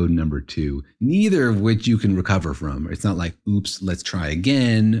failure mode number two. Neither of which you can recover from. It's not like, oops, let's try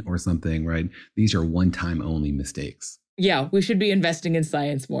again or something, right? These are one-time only mistakes. Yeah, we should be investing in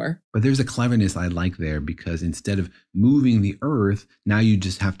science more. But there's a cleverness I like there because instead of moving the Earth, now you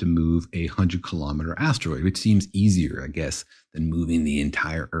just have to move a 100-kilometer asteroid, which seems easier, I guess, than moving the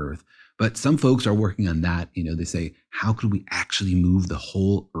entire Earth. But some folks are working on that. They say, how could we actually move the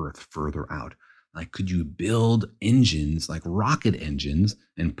whole Earth further out? Like, could you build engines like rocket engines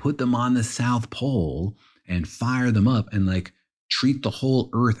and put them on the South Pole and fire them up and like treat the whole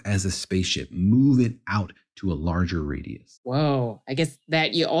Earth as a spaceship, move it out to a larger radius? Whoa. I guess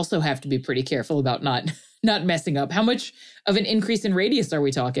that you also have to be pretty careful about not messing up. How much of an increase in radius are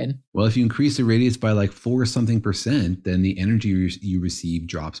we talking? Well, if you increase the radius by like 4-something%, then the energy you receive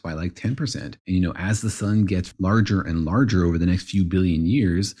drops by like 10%. And, as the sun gets larger and larger over the next few billion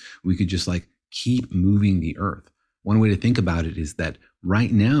years, we could just like keep moving the Earth. One way to think about it is that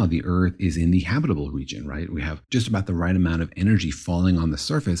right now the Earth is in the habitable region, right? We have just about the right amount of energy falling on the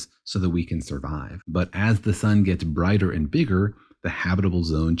surface so that we can survive. But as the sun gets brighter and bigger, the habitable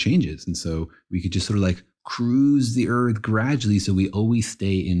zone changes. And so we could just sort of like cruise the Earth gradually so we always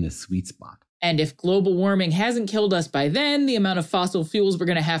stay in the sweet spot. And if global warming hasn't killed us by then, the amount of fossil fuels we're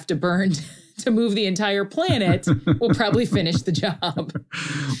going to have to burn to move the entire planet will probably finish the job.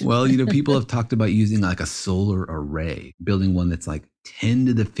 Well, people have talked about using like a solar array, building one that's like 10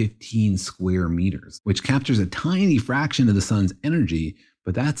 to the 15 square meters, which captures a tiny fraction of the sun's energy,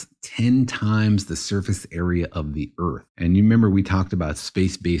 but that's 10 times the surface area of the Earth. And you remember we talked about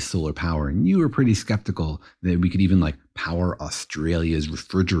space-based solar power, and you were pretty skeptical that we could even like power Australia's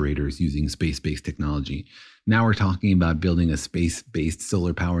refrigerators using space-based technology. Now we're talking about building a space-based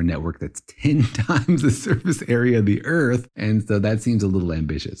solar power network that's 10 times the surface area of the Earth. And so that seems a little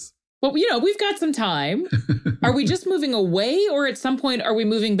ambitious. But, we've got some time. Are we just moving away, or at some point are we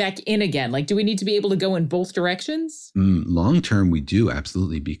moving back in again? Like, do we need to be able to go in both directions? Long term, we do,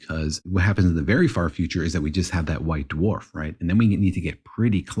 absolutely, because what happens in the very far future is that we just have that white dwarf, right? And then we need to get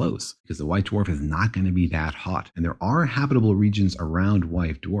pretty close because the white dwarf is not going to be that hot. And there are habitable regions around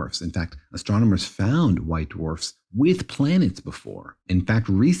white dwarfs. In fact, astronomers found white dwarfs with planets before. In fact,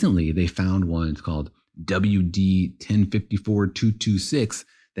 recently they found one called WD 1054226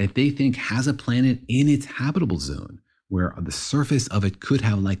 that they think has a planet in its habitable zone where the surface of it could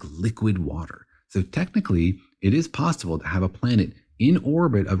have like liquid water. So technically, it is possible to have a planet in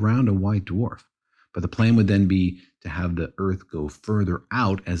orbit around a white dwarf. But the plan would then be to have the Earth go further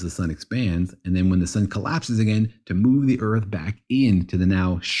out as the sun expands, and then when the sun collapses again, to move the Earth back into the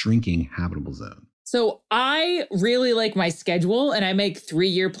now shrinking habitable zone. So I really like my schedule, and I make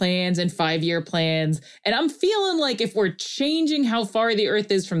 3-year plans and 5-year plans. And I'm feeling like if we're changing how far the Earth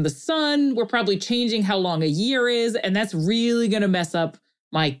is from the sun, we're probably changing how long a year is. And that's really going to mess up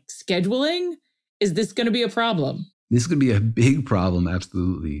my scheduling. Is this going to be a problem? This could be a big problem,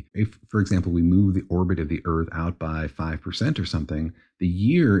 absolutely. If, for example, we move the orbit of the Earth out by 5% or something, the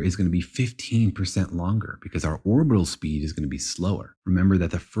year is going to be 15% longer because our orbital speed is going to be slower. Remember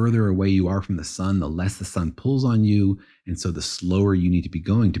that the further away you are from the sun, the less the sun pulls on you, and so the slower you need to be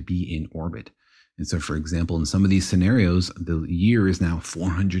going to be in orbit. And so, for example, in some of these scenarios, the year is now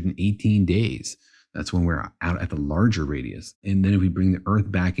 418 days. That's when we're out at the larger radius. And then if we bring the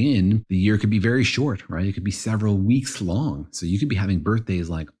Earth back in, the year could be very short, right? It could be several weeks long. So you could be having birthdays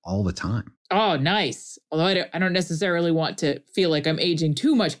like all the time. Oh, nice. Although I don't necessarily want to feel like I'm aging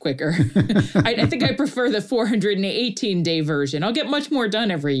too much quicker. I think I prefer the 418-day version. I'll get much more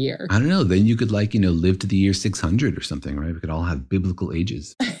done every year. I don't know. Then you could live to the year 600 or something, right? We could all have biblical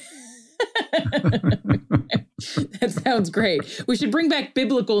ages. That sounds great. We should bring back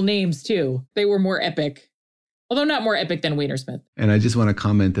biblical names too. They were more epic. Although not more epic than Weinersmith. And I just want to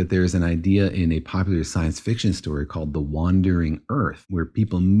comment that there's an idea in a popular science fiction story called The Wandering Earth, where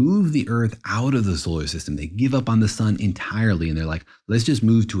people move the Earth out of the solar system. They give up on the sun entirely. And they're like, let's just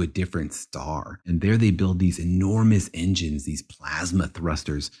move to a different star. And there they build these enormous engines, these plasma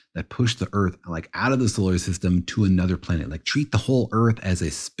thrusters that push the Earth out of the solar system to another planet, treat the whole Earth as a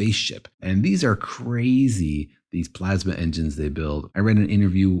spaceship. And these are crazy, these plasma engines they build. I read an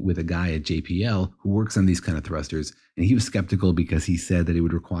interview with a guy at JPL who works on these kind of thrusters, And he was skeptical because he said that it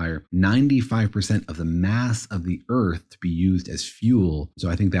would require 95% of the mass of the Earth to be used as fuel.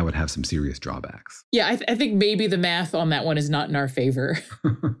 So I think that would have some serious drawbacks. Yeah, I think maybe the math on that one is not in our favor.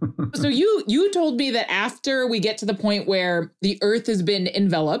 So you told me that after we get to the point where the Earth has been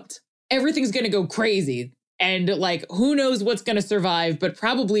enveloped, everything's going to go crazy. And like, who knows what's going to survive, but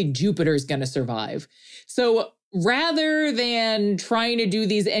probably Jupiter's going to survive. So rather than trying to do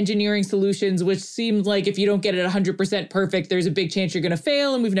these engineering solutions, which seemed like if you don't get it 100% perfect, there's a big chance you're going to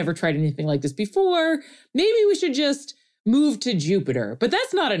fail, and we've never tried anything like this before, maybe we should just move to Jupiter. But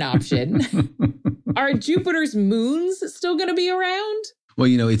that's not an option. Are Jupiter's moons still going to be around? Well,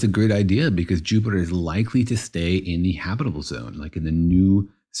 it's a great idea because Jupiter is likely to stay in the habitable zone, like in the new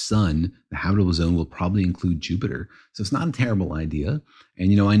sun. The habitable zone will probably include Jupiter. So it's not a terrible idea.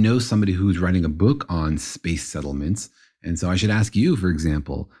 And, I know somebody who's writing a book on space settlements. And so I should ask you, for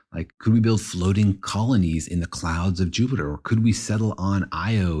example, like, could we build floating colonies in the clouds of Jupiter? Or could we settle on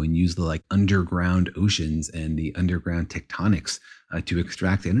Io and use the underground oceans and the underground tectonics to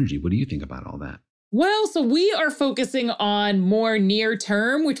extract energy? What do you think about all that? Well, so we are focusing on more near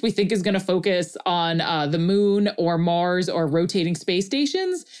term, which we think is going to focus on the moon or Mars or rotating space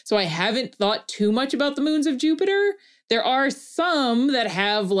stations. So I haven't thought too much about the moons of Jupiter. There are some that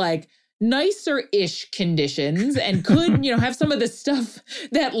have nicer-ish conditions and could, have some of the stuff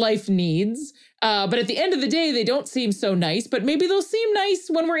that life needs. But at the end of the day, they don't seem so nice, but maybe they'll seem nice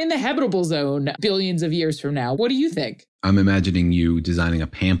when we're in the habitable zone billions of years from now. What do you think? I'm imagining you designing a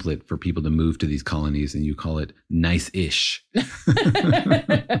pamphlet for people to move to these colonies, and you call it nice-ish.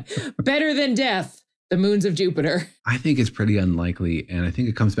 Better than death. The moons of Jupiter. I think it's pretty unlikely. And I think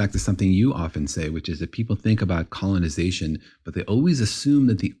it comes back to something you often say, which is that people think about colonization, but they always assume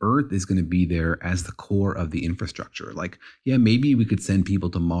that the Earth is going to be there as the core of the infrastructure. Like, yeah, maybe we could send people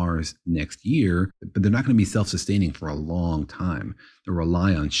to Mars next year, but they're not going to be self-sustaining for a long time. They'll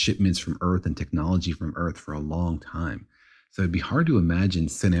rely on shipments from Earth and technology from Earth for a long time. So it'd be hard to imagine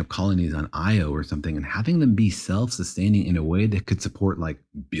setting up colonies on Io or something and having them be self-sustaining in a way that could support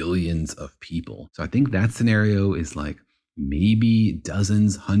billions of people. So I think that scenario is maybe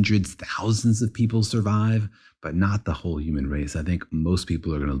dozens, hundreds, thousands of people survive, but not the whole human race. I think most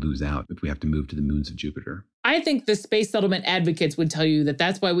people are going to lose out if we have to move to the moons of Jupiter. I think the space settlement advocates would tell you that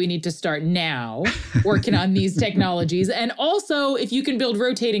that's why we need to start now working on these technologies. And also, if you can build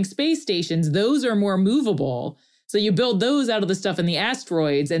rotating space stations, those are more movable. So you build those out of the stuff in the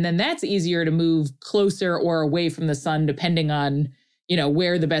asteroids, and then that's easier to move closer or away from the sun, depending on,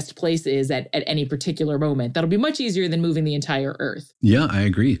 where the best place is at any particular moment. That'll be much easier than moving the entire Earth. Yeah, I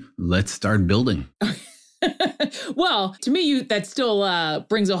agree. Let's start building. Well, to me, that still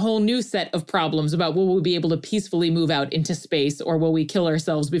brings a whole new set of problems about will we be able to peacefully move out into space, or will we kill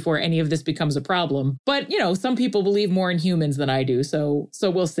ourselves before any of this becomes a problem? But, some people believe more in humans than I do, so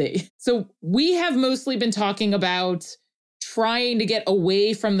we'll see. So we have mostly been talking about trying to get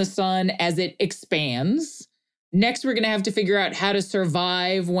away from the sun as it expands. Next, we're going to have to figure out how to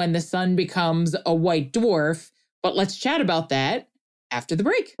survive when the sun becomes a white dwarf. But let's chat about that after the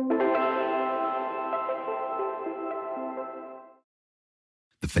break.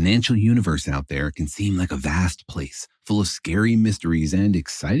 The financial universe out there can seem like a vast place, full of scary mysteries and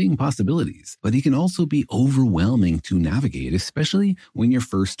exciting possibilities, but it can also be overwhelming to navigate, especially when you're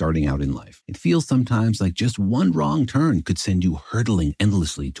first starting out in life. It feels sometimes like just one wrong turn could send you hurtling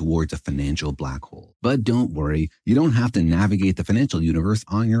endlessly towards a financial black hole. But don't worry, you don't have to navigate the financial universe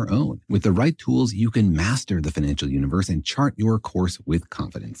on your own. With the right tools, you can master the financial universe and chart your course with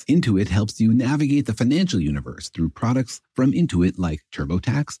confidence. Intuit helps you navigate the financial universe through products from Intuit like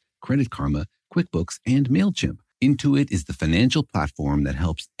TurboTax, Credit Karma, QuickBooks, and MailChimp. Intuit is the financial platform that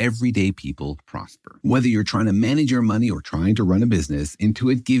helps everyday people prosper. Whether you're trying to manage your money or trying to run a business,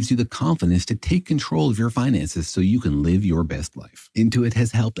 Intuit gives you the confidence to take control of your finances so you can live your best life. Intuit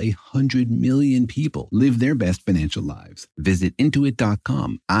has helped 100 million people live their best financial lives. Visit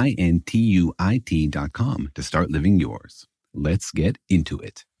Intuit.com, Intuit.com, to start living yours. Let's get into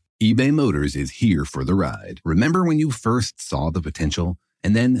it. eBay Motors is here for the ride. Remember when you first saw the potential?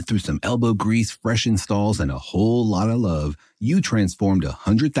 And then through some elbow grease, fresh installs, and a whole lot of love, you transformed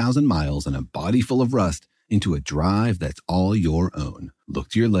 100,000 miles and a body full of rust into a drive that's all your own. Look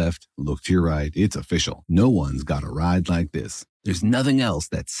to your left, look to your right. It's official. No one's got a ride like this. There's nothing else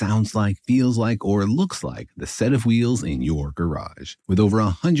that sounds like, feels like, or looks like the set of wheels in your garage. With over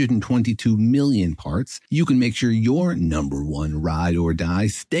 122 million parts, you can make sure your number one ride or die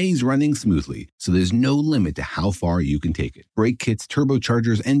stays running smoothly, so there's no limit to how far you can take it. Brake kits,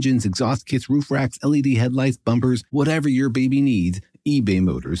 turbochargers, engines, exhaust kits, roof racks, LED headlights, bumpers, whatever your baby needs, eBay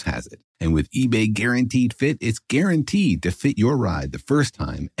Motors has it. And with eBay Guaranteed Fit, it's guaranteed to fit your ride the first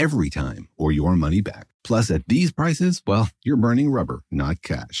time, every time, or your money back. Plus, at these prices, well, you're burning rubber, not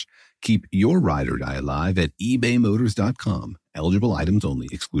cash. Keep your ride or die alive at ebaymotors.com. Eligible items only.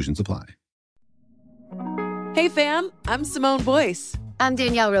 Exclusions apply. Hey fam, I'm Simone Boyce. I'm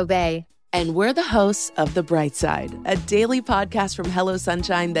Danielle Robay. And we're the hosts of The Bright Side, a daily podcast from Hello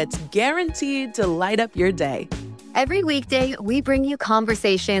Sunshine that's guaranteed to light up your day. Every weekday, we bring you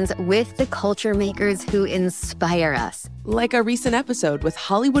conversations with the culture makers who inspire us. Like our recent episode with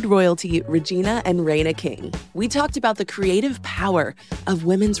Hollywood royalty Regina and Raina King. We talked about the creative power of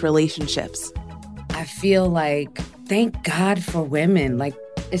women's relationships. I feel like, thank God for women, like,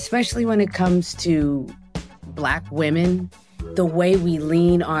 especially when it comes to Black women, the way we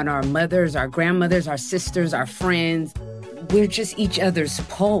lean on our mothers, our grandmothers, our sisters, our friends. We're just each other's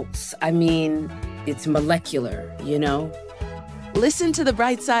pulse. I mean, it's molecular, you know? Listen to The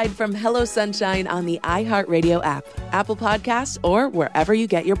Bright Side from Hello Sunshine on the iHeartRadio app, Apple Podcasts, or wherever you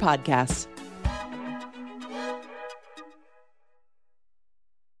get your podcasts.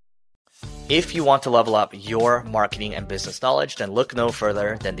 If you want to level up your marketing and business knowledge, then look no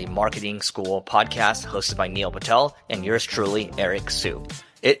further than the Marketing School podcast hosted by Neil Patel and yours truly, Eric Siu.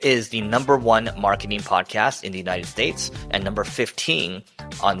 It is the #1 marketing podcast in the United States and number 15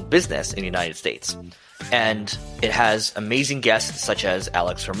 on business in the United States. And it has amazing guests such as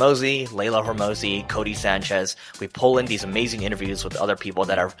Alex Hormozi, Layla Hormozi, Cody Sanchez. We pull in these amazing interviews with other people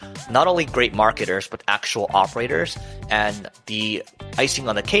that are not only great marketers, but actual operators. And the icing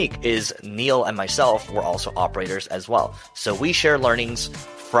on the cake is Neil and myself were also operators as well. So we share learnings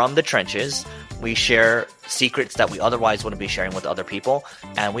from the trenches. We share secrets that we otherwise wouldn't be sharing with other people.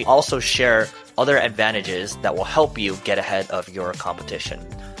 And we also share other advantages that will help you get ahead of your competition.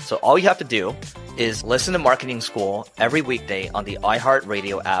 So all you have to do is listen to Marketing School every weekday on the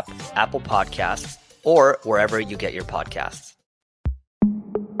iHeartRadio app, Apple Podcasts, or wherever you get your podcasts.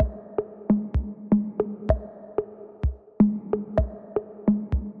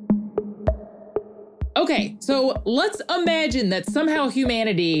 Okay, so let's imagine that somehow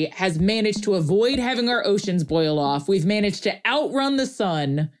humanity has managed to avoid having our oceans boil off. We've managed to outrun the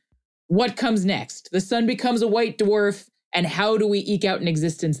sun. What comes next? The sun becomes a white dwarf, and how do we eke out an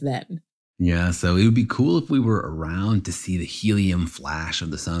existence then? Yeah, so it would be cool if we were around to see the helium flash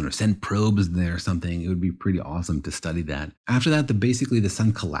of the sun or send probes there or something. It would be pretty awesome to study that. After that, basically the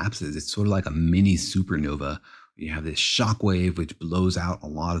sun collapses. It's sort of like a mini supernova. You have this shock wave which blows out a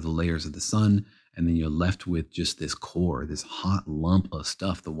lot of the layers of the sun, and then you're left with just this core, this hot lump of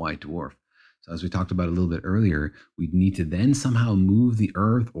stuff, the white dwarf. So as we talked about a little bit earlier, we need to then somehow move the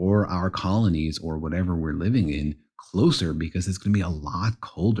Earth or our colonies or whatever we're living in closer because it's going to be a lot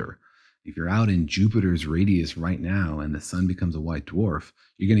colder. If you're out in Jupiter's radius right now and the sun becomes a white dwarf,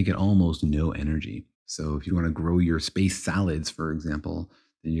 you're going to get almost no energy. So if you want to grow your space salads, for example,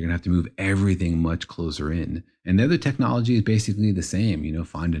 then you're going to have to move everything much closer in. And the other technology is basically the same. You know,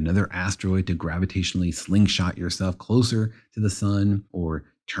 find another asteroid to gravitationally slingshot yourself closer to the sun, or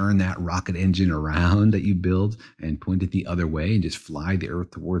turn that rocket engine around that you build and point it the other way and just fly the Earth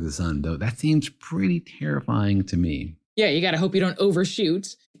towards the sun. Though that seems pretty terrifying to me. Yeah, you got to hope you don't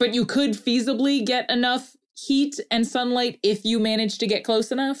overshoot. But you could feasibly get enough heat and sunlight if you manage to get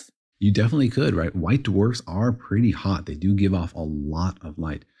close enough. You definitely could, right? White dwarfs are pretty hot. They do give off a lot of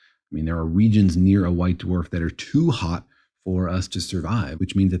light. I mean, there are regions near a white dwarf that are too hot for us to survive,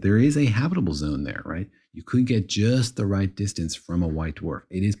 which means that there is a habitable zone there, right? You could get just the right distance from a white dwarf.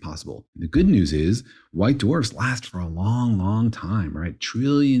 It is possible. The good news is white dwarfs last for a long, long time, right?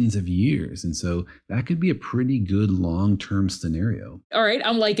 Trillions of years. And so that could be a pretty good long-term scenario. All right,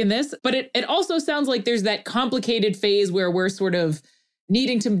 I'm liking this. But it also sounds like there's that complicated phase where we're sort of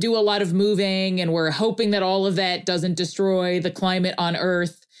needing to do a lot of moving and we're hoping that all of that doesn't destroy the climate on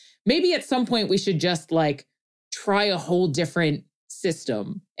Earth. Maybe at some point we should just like try a whole different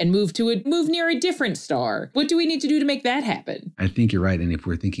system and move near a different star. What do we need to do to make that happen? I think you're right. And if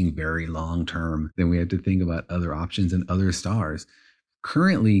we're thinking very long term, then we have to think about other options and other stars.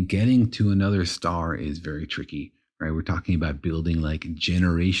 Currently, getting to another star is very tricky, right? We're talking about building like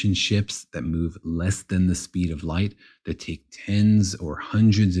generation ships that move less than the speed of light, that take tens or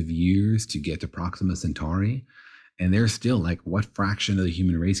hundreds of years to get to Proxima Centauri. And they're still like, what fraction of the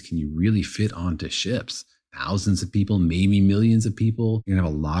human race can you really fit onto ships? Thousands of people, maybe millions of people. You're gonna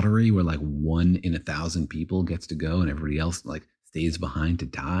have a lottery where like 1 in 1,000 people gets to go and everybody else like stays behind to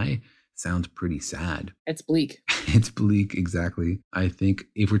die. Sounds pretty sad. It's bleak. It's bleak, exactly. I think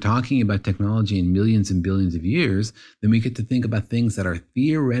if we're talking about technology in millions and billions of years, then we get to think about things that are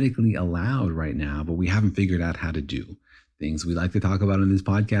theoretically allowed right now, but we haven't figured out how to do. Things we like to talk about in this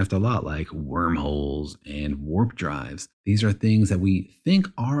podcast a lot, like wormholes and warp drives. These are things that we think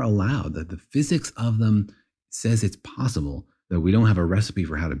are allowed, that the physics of them says it's possible, that we don't have a recipe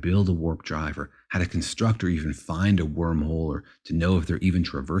for how to build a warp drive or how to construct or even find a wormhole or to know if they're even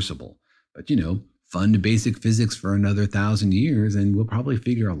traversable. But, fund basic physics for another 1,000 years and we'll probably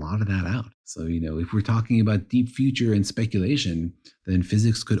figure a lot of that out. So, if we're talking about deep future and speculation, then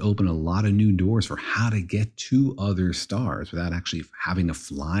physics could open a lot of new doors for how to get to other stars without actually having to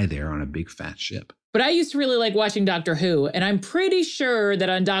fly there on a big fat ship. But I used to really like watching Doctor Who, and I'm pretty sure that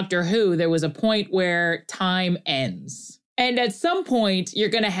on Doctor Who, there was a point where time ends. And at some point, you're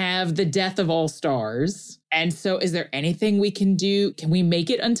going to have the death of all stars. And so is there anything we can do? Can we make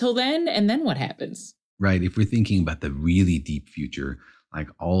it until then? And then what happens? Right. If we're thinking about the really deep future, like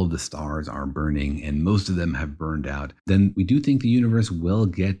all of the stars are burning and most of them have burned out, then we do think the universe will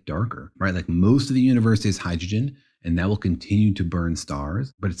get darker, right? Like most of the universe is hydrogen and that will continue to burn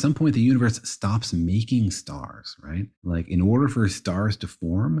stars. But at some point, the universe stops making stars, right? Like in order for stars to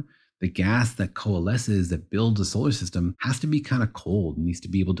form, the gas that coalesces, that builds a solar system, has to be kind of cold, needs to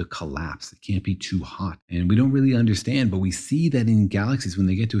be able to collapse. It can't be too hot. And we don't really understand, but we see that in galaxies, when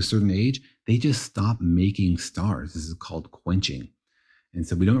they get to a certain age, they just stop making stars. This is called quenching. And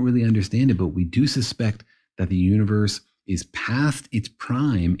so we don't really understand it, but we do suspect that the universe is past its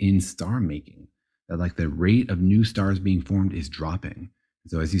prime in star making, that like the rate of new stars being formed is dropping.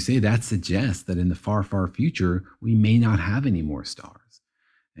 So as you say, that suggests that in the far, far future, we may not have any more stars.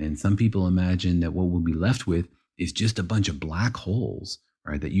 And some people imagine that what we'll be left with is just a bunch of black holes,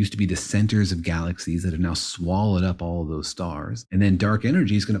 right? That used to be the centers of galaxies that have now swallowed up all of those stars. And then dark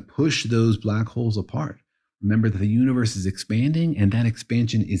energy is going to push those black holes apart. Remember that the universe is expanding and that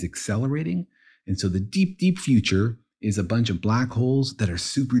expansion is accelerating. And so the deep, deep future is a bunch of black holes that are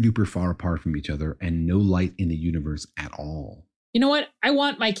super duper far apart from each other and no light in the universe at all. You know what? I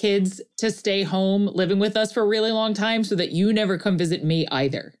want my kids to stay home living with us for a really long time so that you never come visit me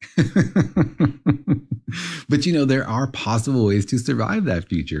either. But there are possible ways to survive that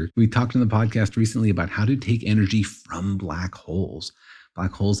future. We talked on the podcast recently about how to take energy from black holes.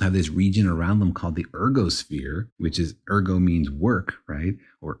 Black holes have this region around them called the ergosphere, which is ergo means work, right?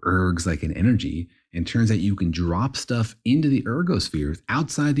 Or ergs like an energy. And it turns out you can drop stuff into the ergosphere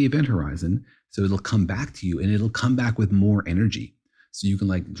outside the event horizon. So it'll come back to you and it'll come back with more energy. So you can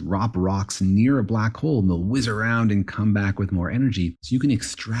like drop rocks near a black hole and they'll whiz around and come back with more energy. So you can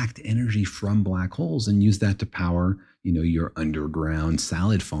extract energy from black holes and use that to power, your underground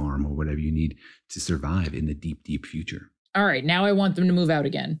salad farm or whatever you need to survive in the deep, deep future. All right, now I want them to move out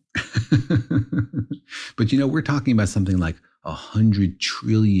again. But we're talking about something like 100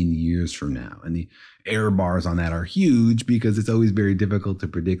 trillion years from now. And the error bars on that are huge because it's always very difficult to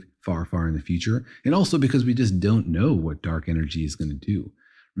predict far, far in the future. And also because we just don't know what dark energy is going to do.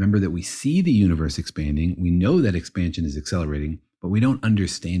 Remember that we see the universe expanding. We know that expansion is accelerating, but we don't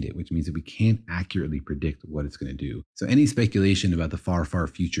understand it, which means that we can't accurately predict what it's going to do. So any speculation about the far, far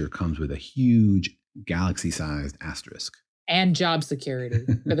future comes with a huge galaxy-sized asterisk. And job security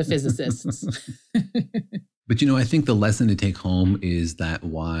for the physicists. But, I think the lesson to take home is that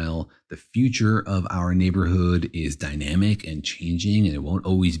while the future of our neighborhood is dynamic and changing, and it won't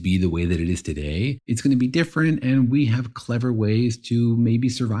always be the way that it is today, it's going to be different. And we have clever ways to maybe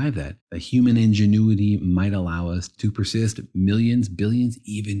survive that. The human ingenuity might allow us to persist millions, billions,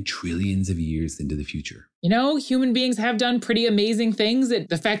 even trillions of years into the future. Human beings have done pretty amazing things.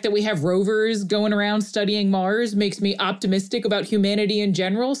 The fact that we have rovers going around studying Mars makes me optimistic about humanity in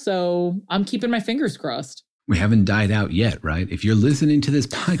general. So I'm keeping my fingers crossed. We haven't died out yet, right? If you're listening to this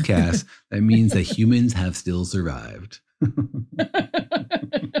podcast, that means that humans have still survived.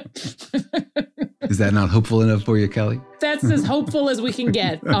 Is that not hopeful enough for you, Kelly? That's as hopeful as we can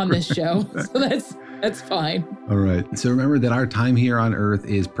get on this show. So that's fine. All right. So remember that our time here on Earth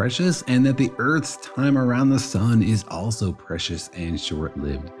is precious and that the Earth's time around the sun is also precious and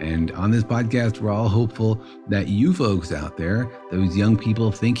short-lived. And on this podcast, we're all hopeful that you folks out there, those young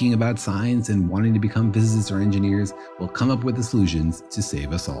people thinking about science and wanting to become physicists or engineers, will come up with the solutions to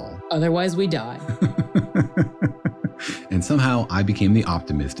save us all. Otherwise, we die. And somehow I became the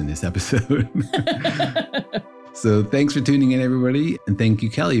optimist in this episode. So thanks for tuning in, everybody. And thank you,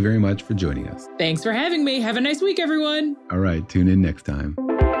 Kelly, very much for joining us. Thanks for having me. Have a nice week, everyone. All right. Tune in next time.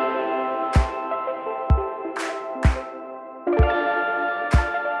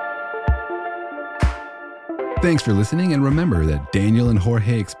 Thanks for listening. And remember that Daniel and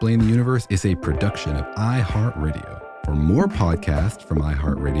Jorge Explain the Universe is a production of iHeartRadio. For more podcasts from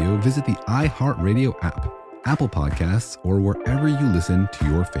iHeartRadio, visit the iHeartRadio app, Apple Podcasts, or wherever you listen to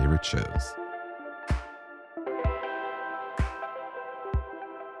your favorite shows.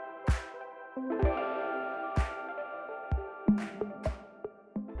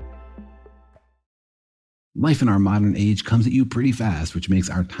 Life in our modern age comes at you pretty fast, which makes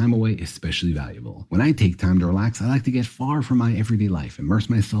our time away especially valuable. When I take time to relax, I like to get far from my everyday life,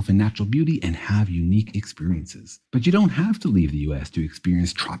 immerse myself in natural beauty, and have unique experiences. But you don't have to leave the U.S. to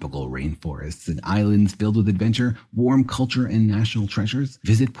experience tropical rainforests and islands filled with adventure, warm culture, and national treasures.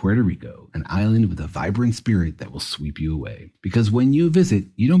 Visit Puerto Rico, an island with a vibrant spirit that will sweep you away. Because when you visit,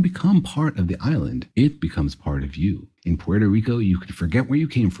 you don't become part of the island, it becomes part of you. In Puerto Rico, you can forget where you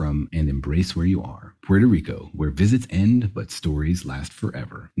came from and embrace where you are. Puerto Rico, where visits end, but stories last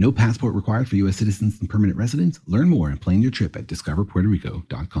forever. No passport required for U.S. citizens and permanent residents. Learn more and plan your trip at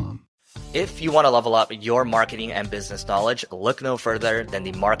discoverpuertorico.com. If you want to level up your marketing and business knowledge, look no further than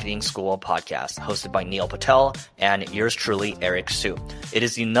the Marketing School podcast, hosted by Neil Patel and yours truly, Eric Su. It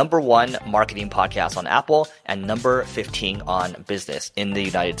is the #1 marketing podcast on Apple and number 15 on business in the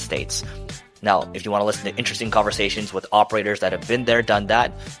United States. Now, if you want to listen to interesting conversations with operators that have been there, done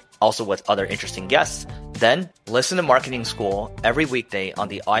that, also with other interesting guests, then listen to Marketing School every weekday on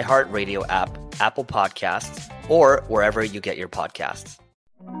the iHeartRadio app, Apple Podcasts, or wherever you get your podcasts.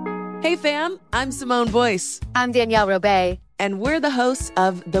 Hey fam, I'm Simone Boyce. I'm Danielle Robay. And we're the hosts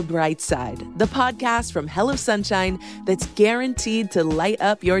of The Bright Side, the podcast from Hello Sunshine that's guaranteed to light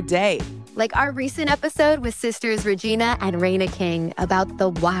up your day. Like our recent episode with sisters Regina and Raina King about the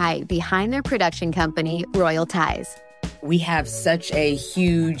why behind their production company, Royal Ties. We have such a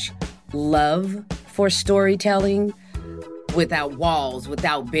huge love for storytelling without walls,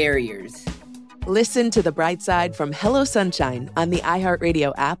 without barriers. Listen to The Bright Side from Hello Sunshine on the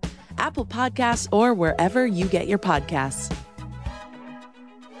iHeartRadio app, Apple Podcasts, or wherever you get your podcasts.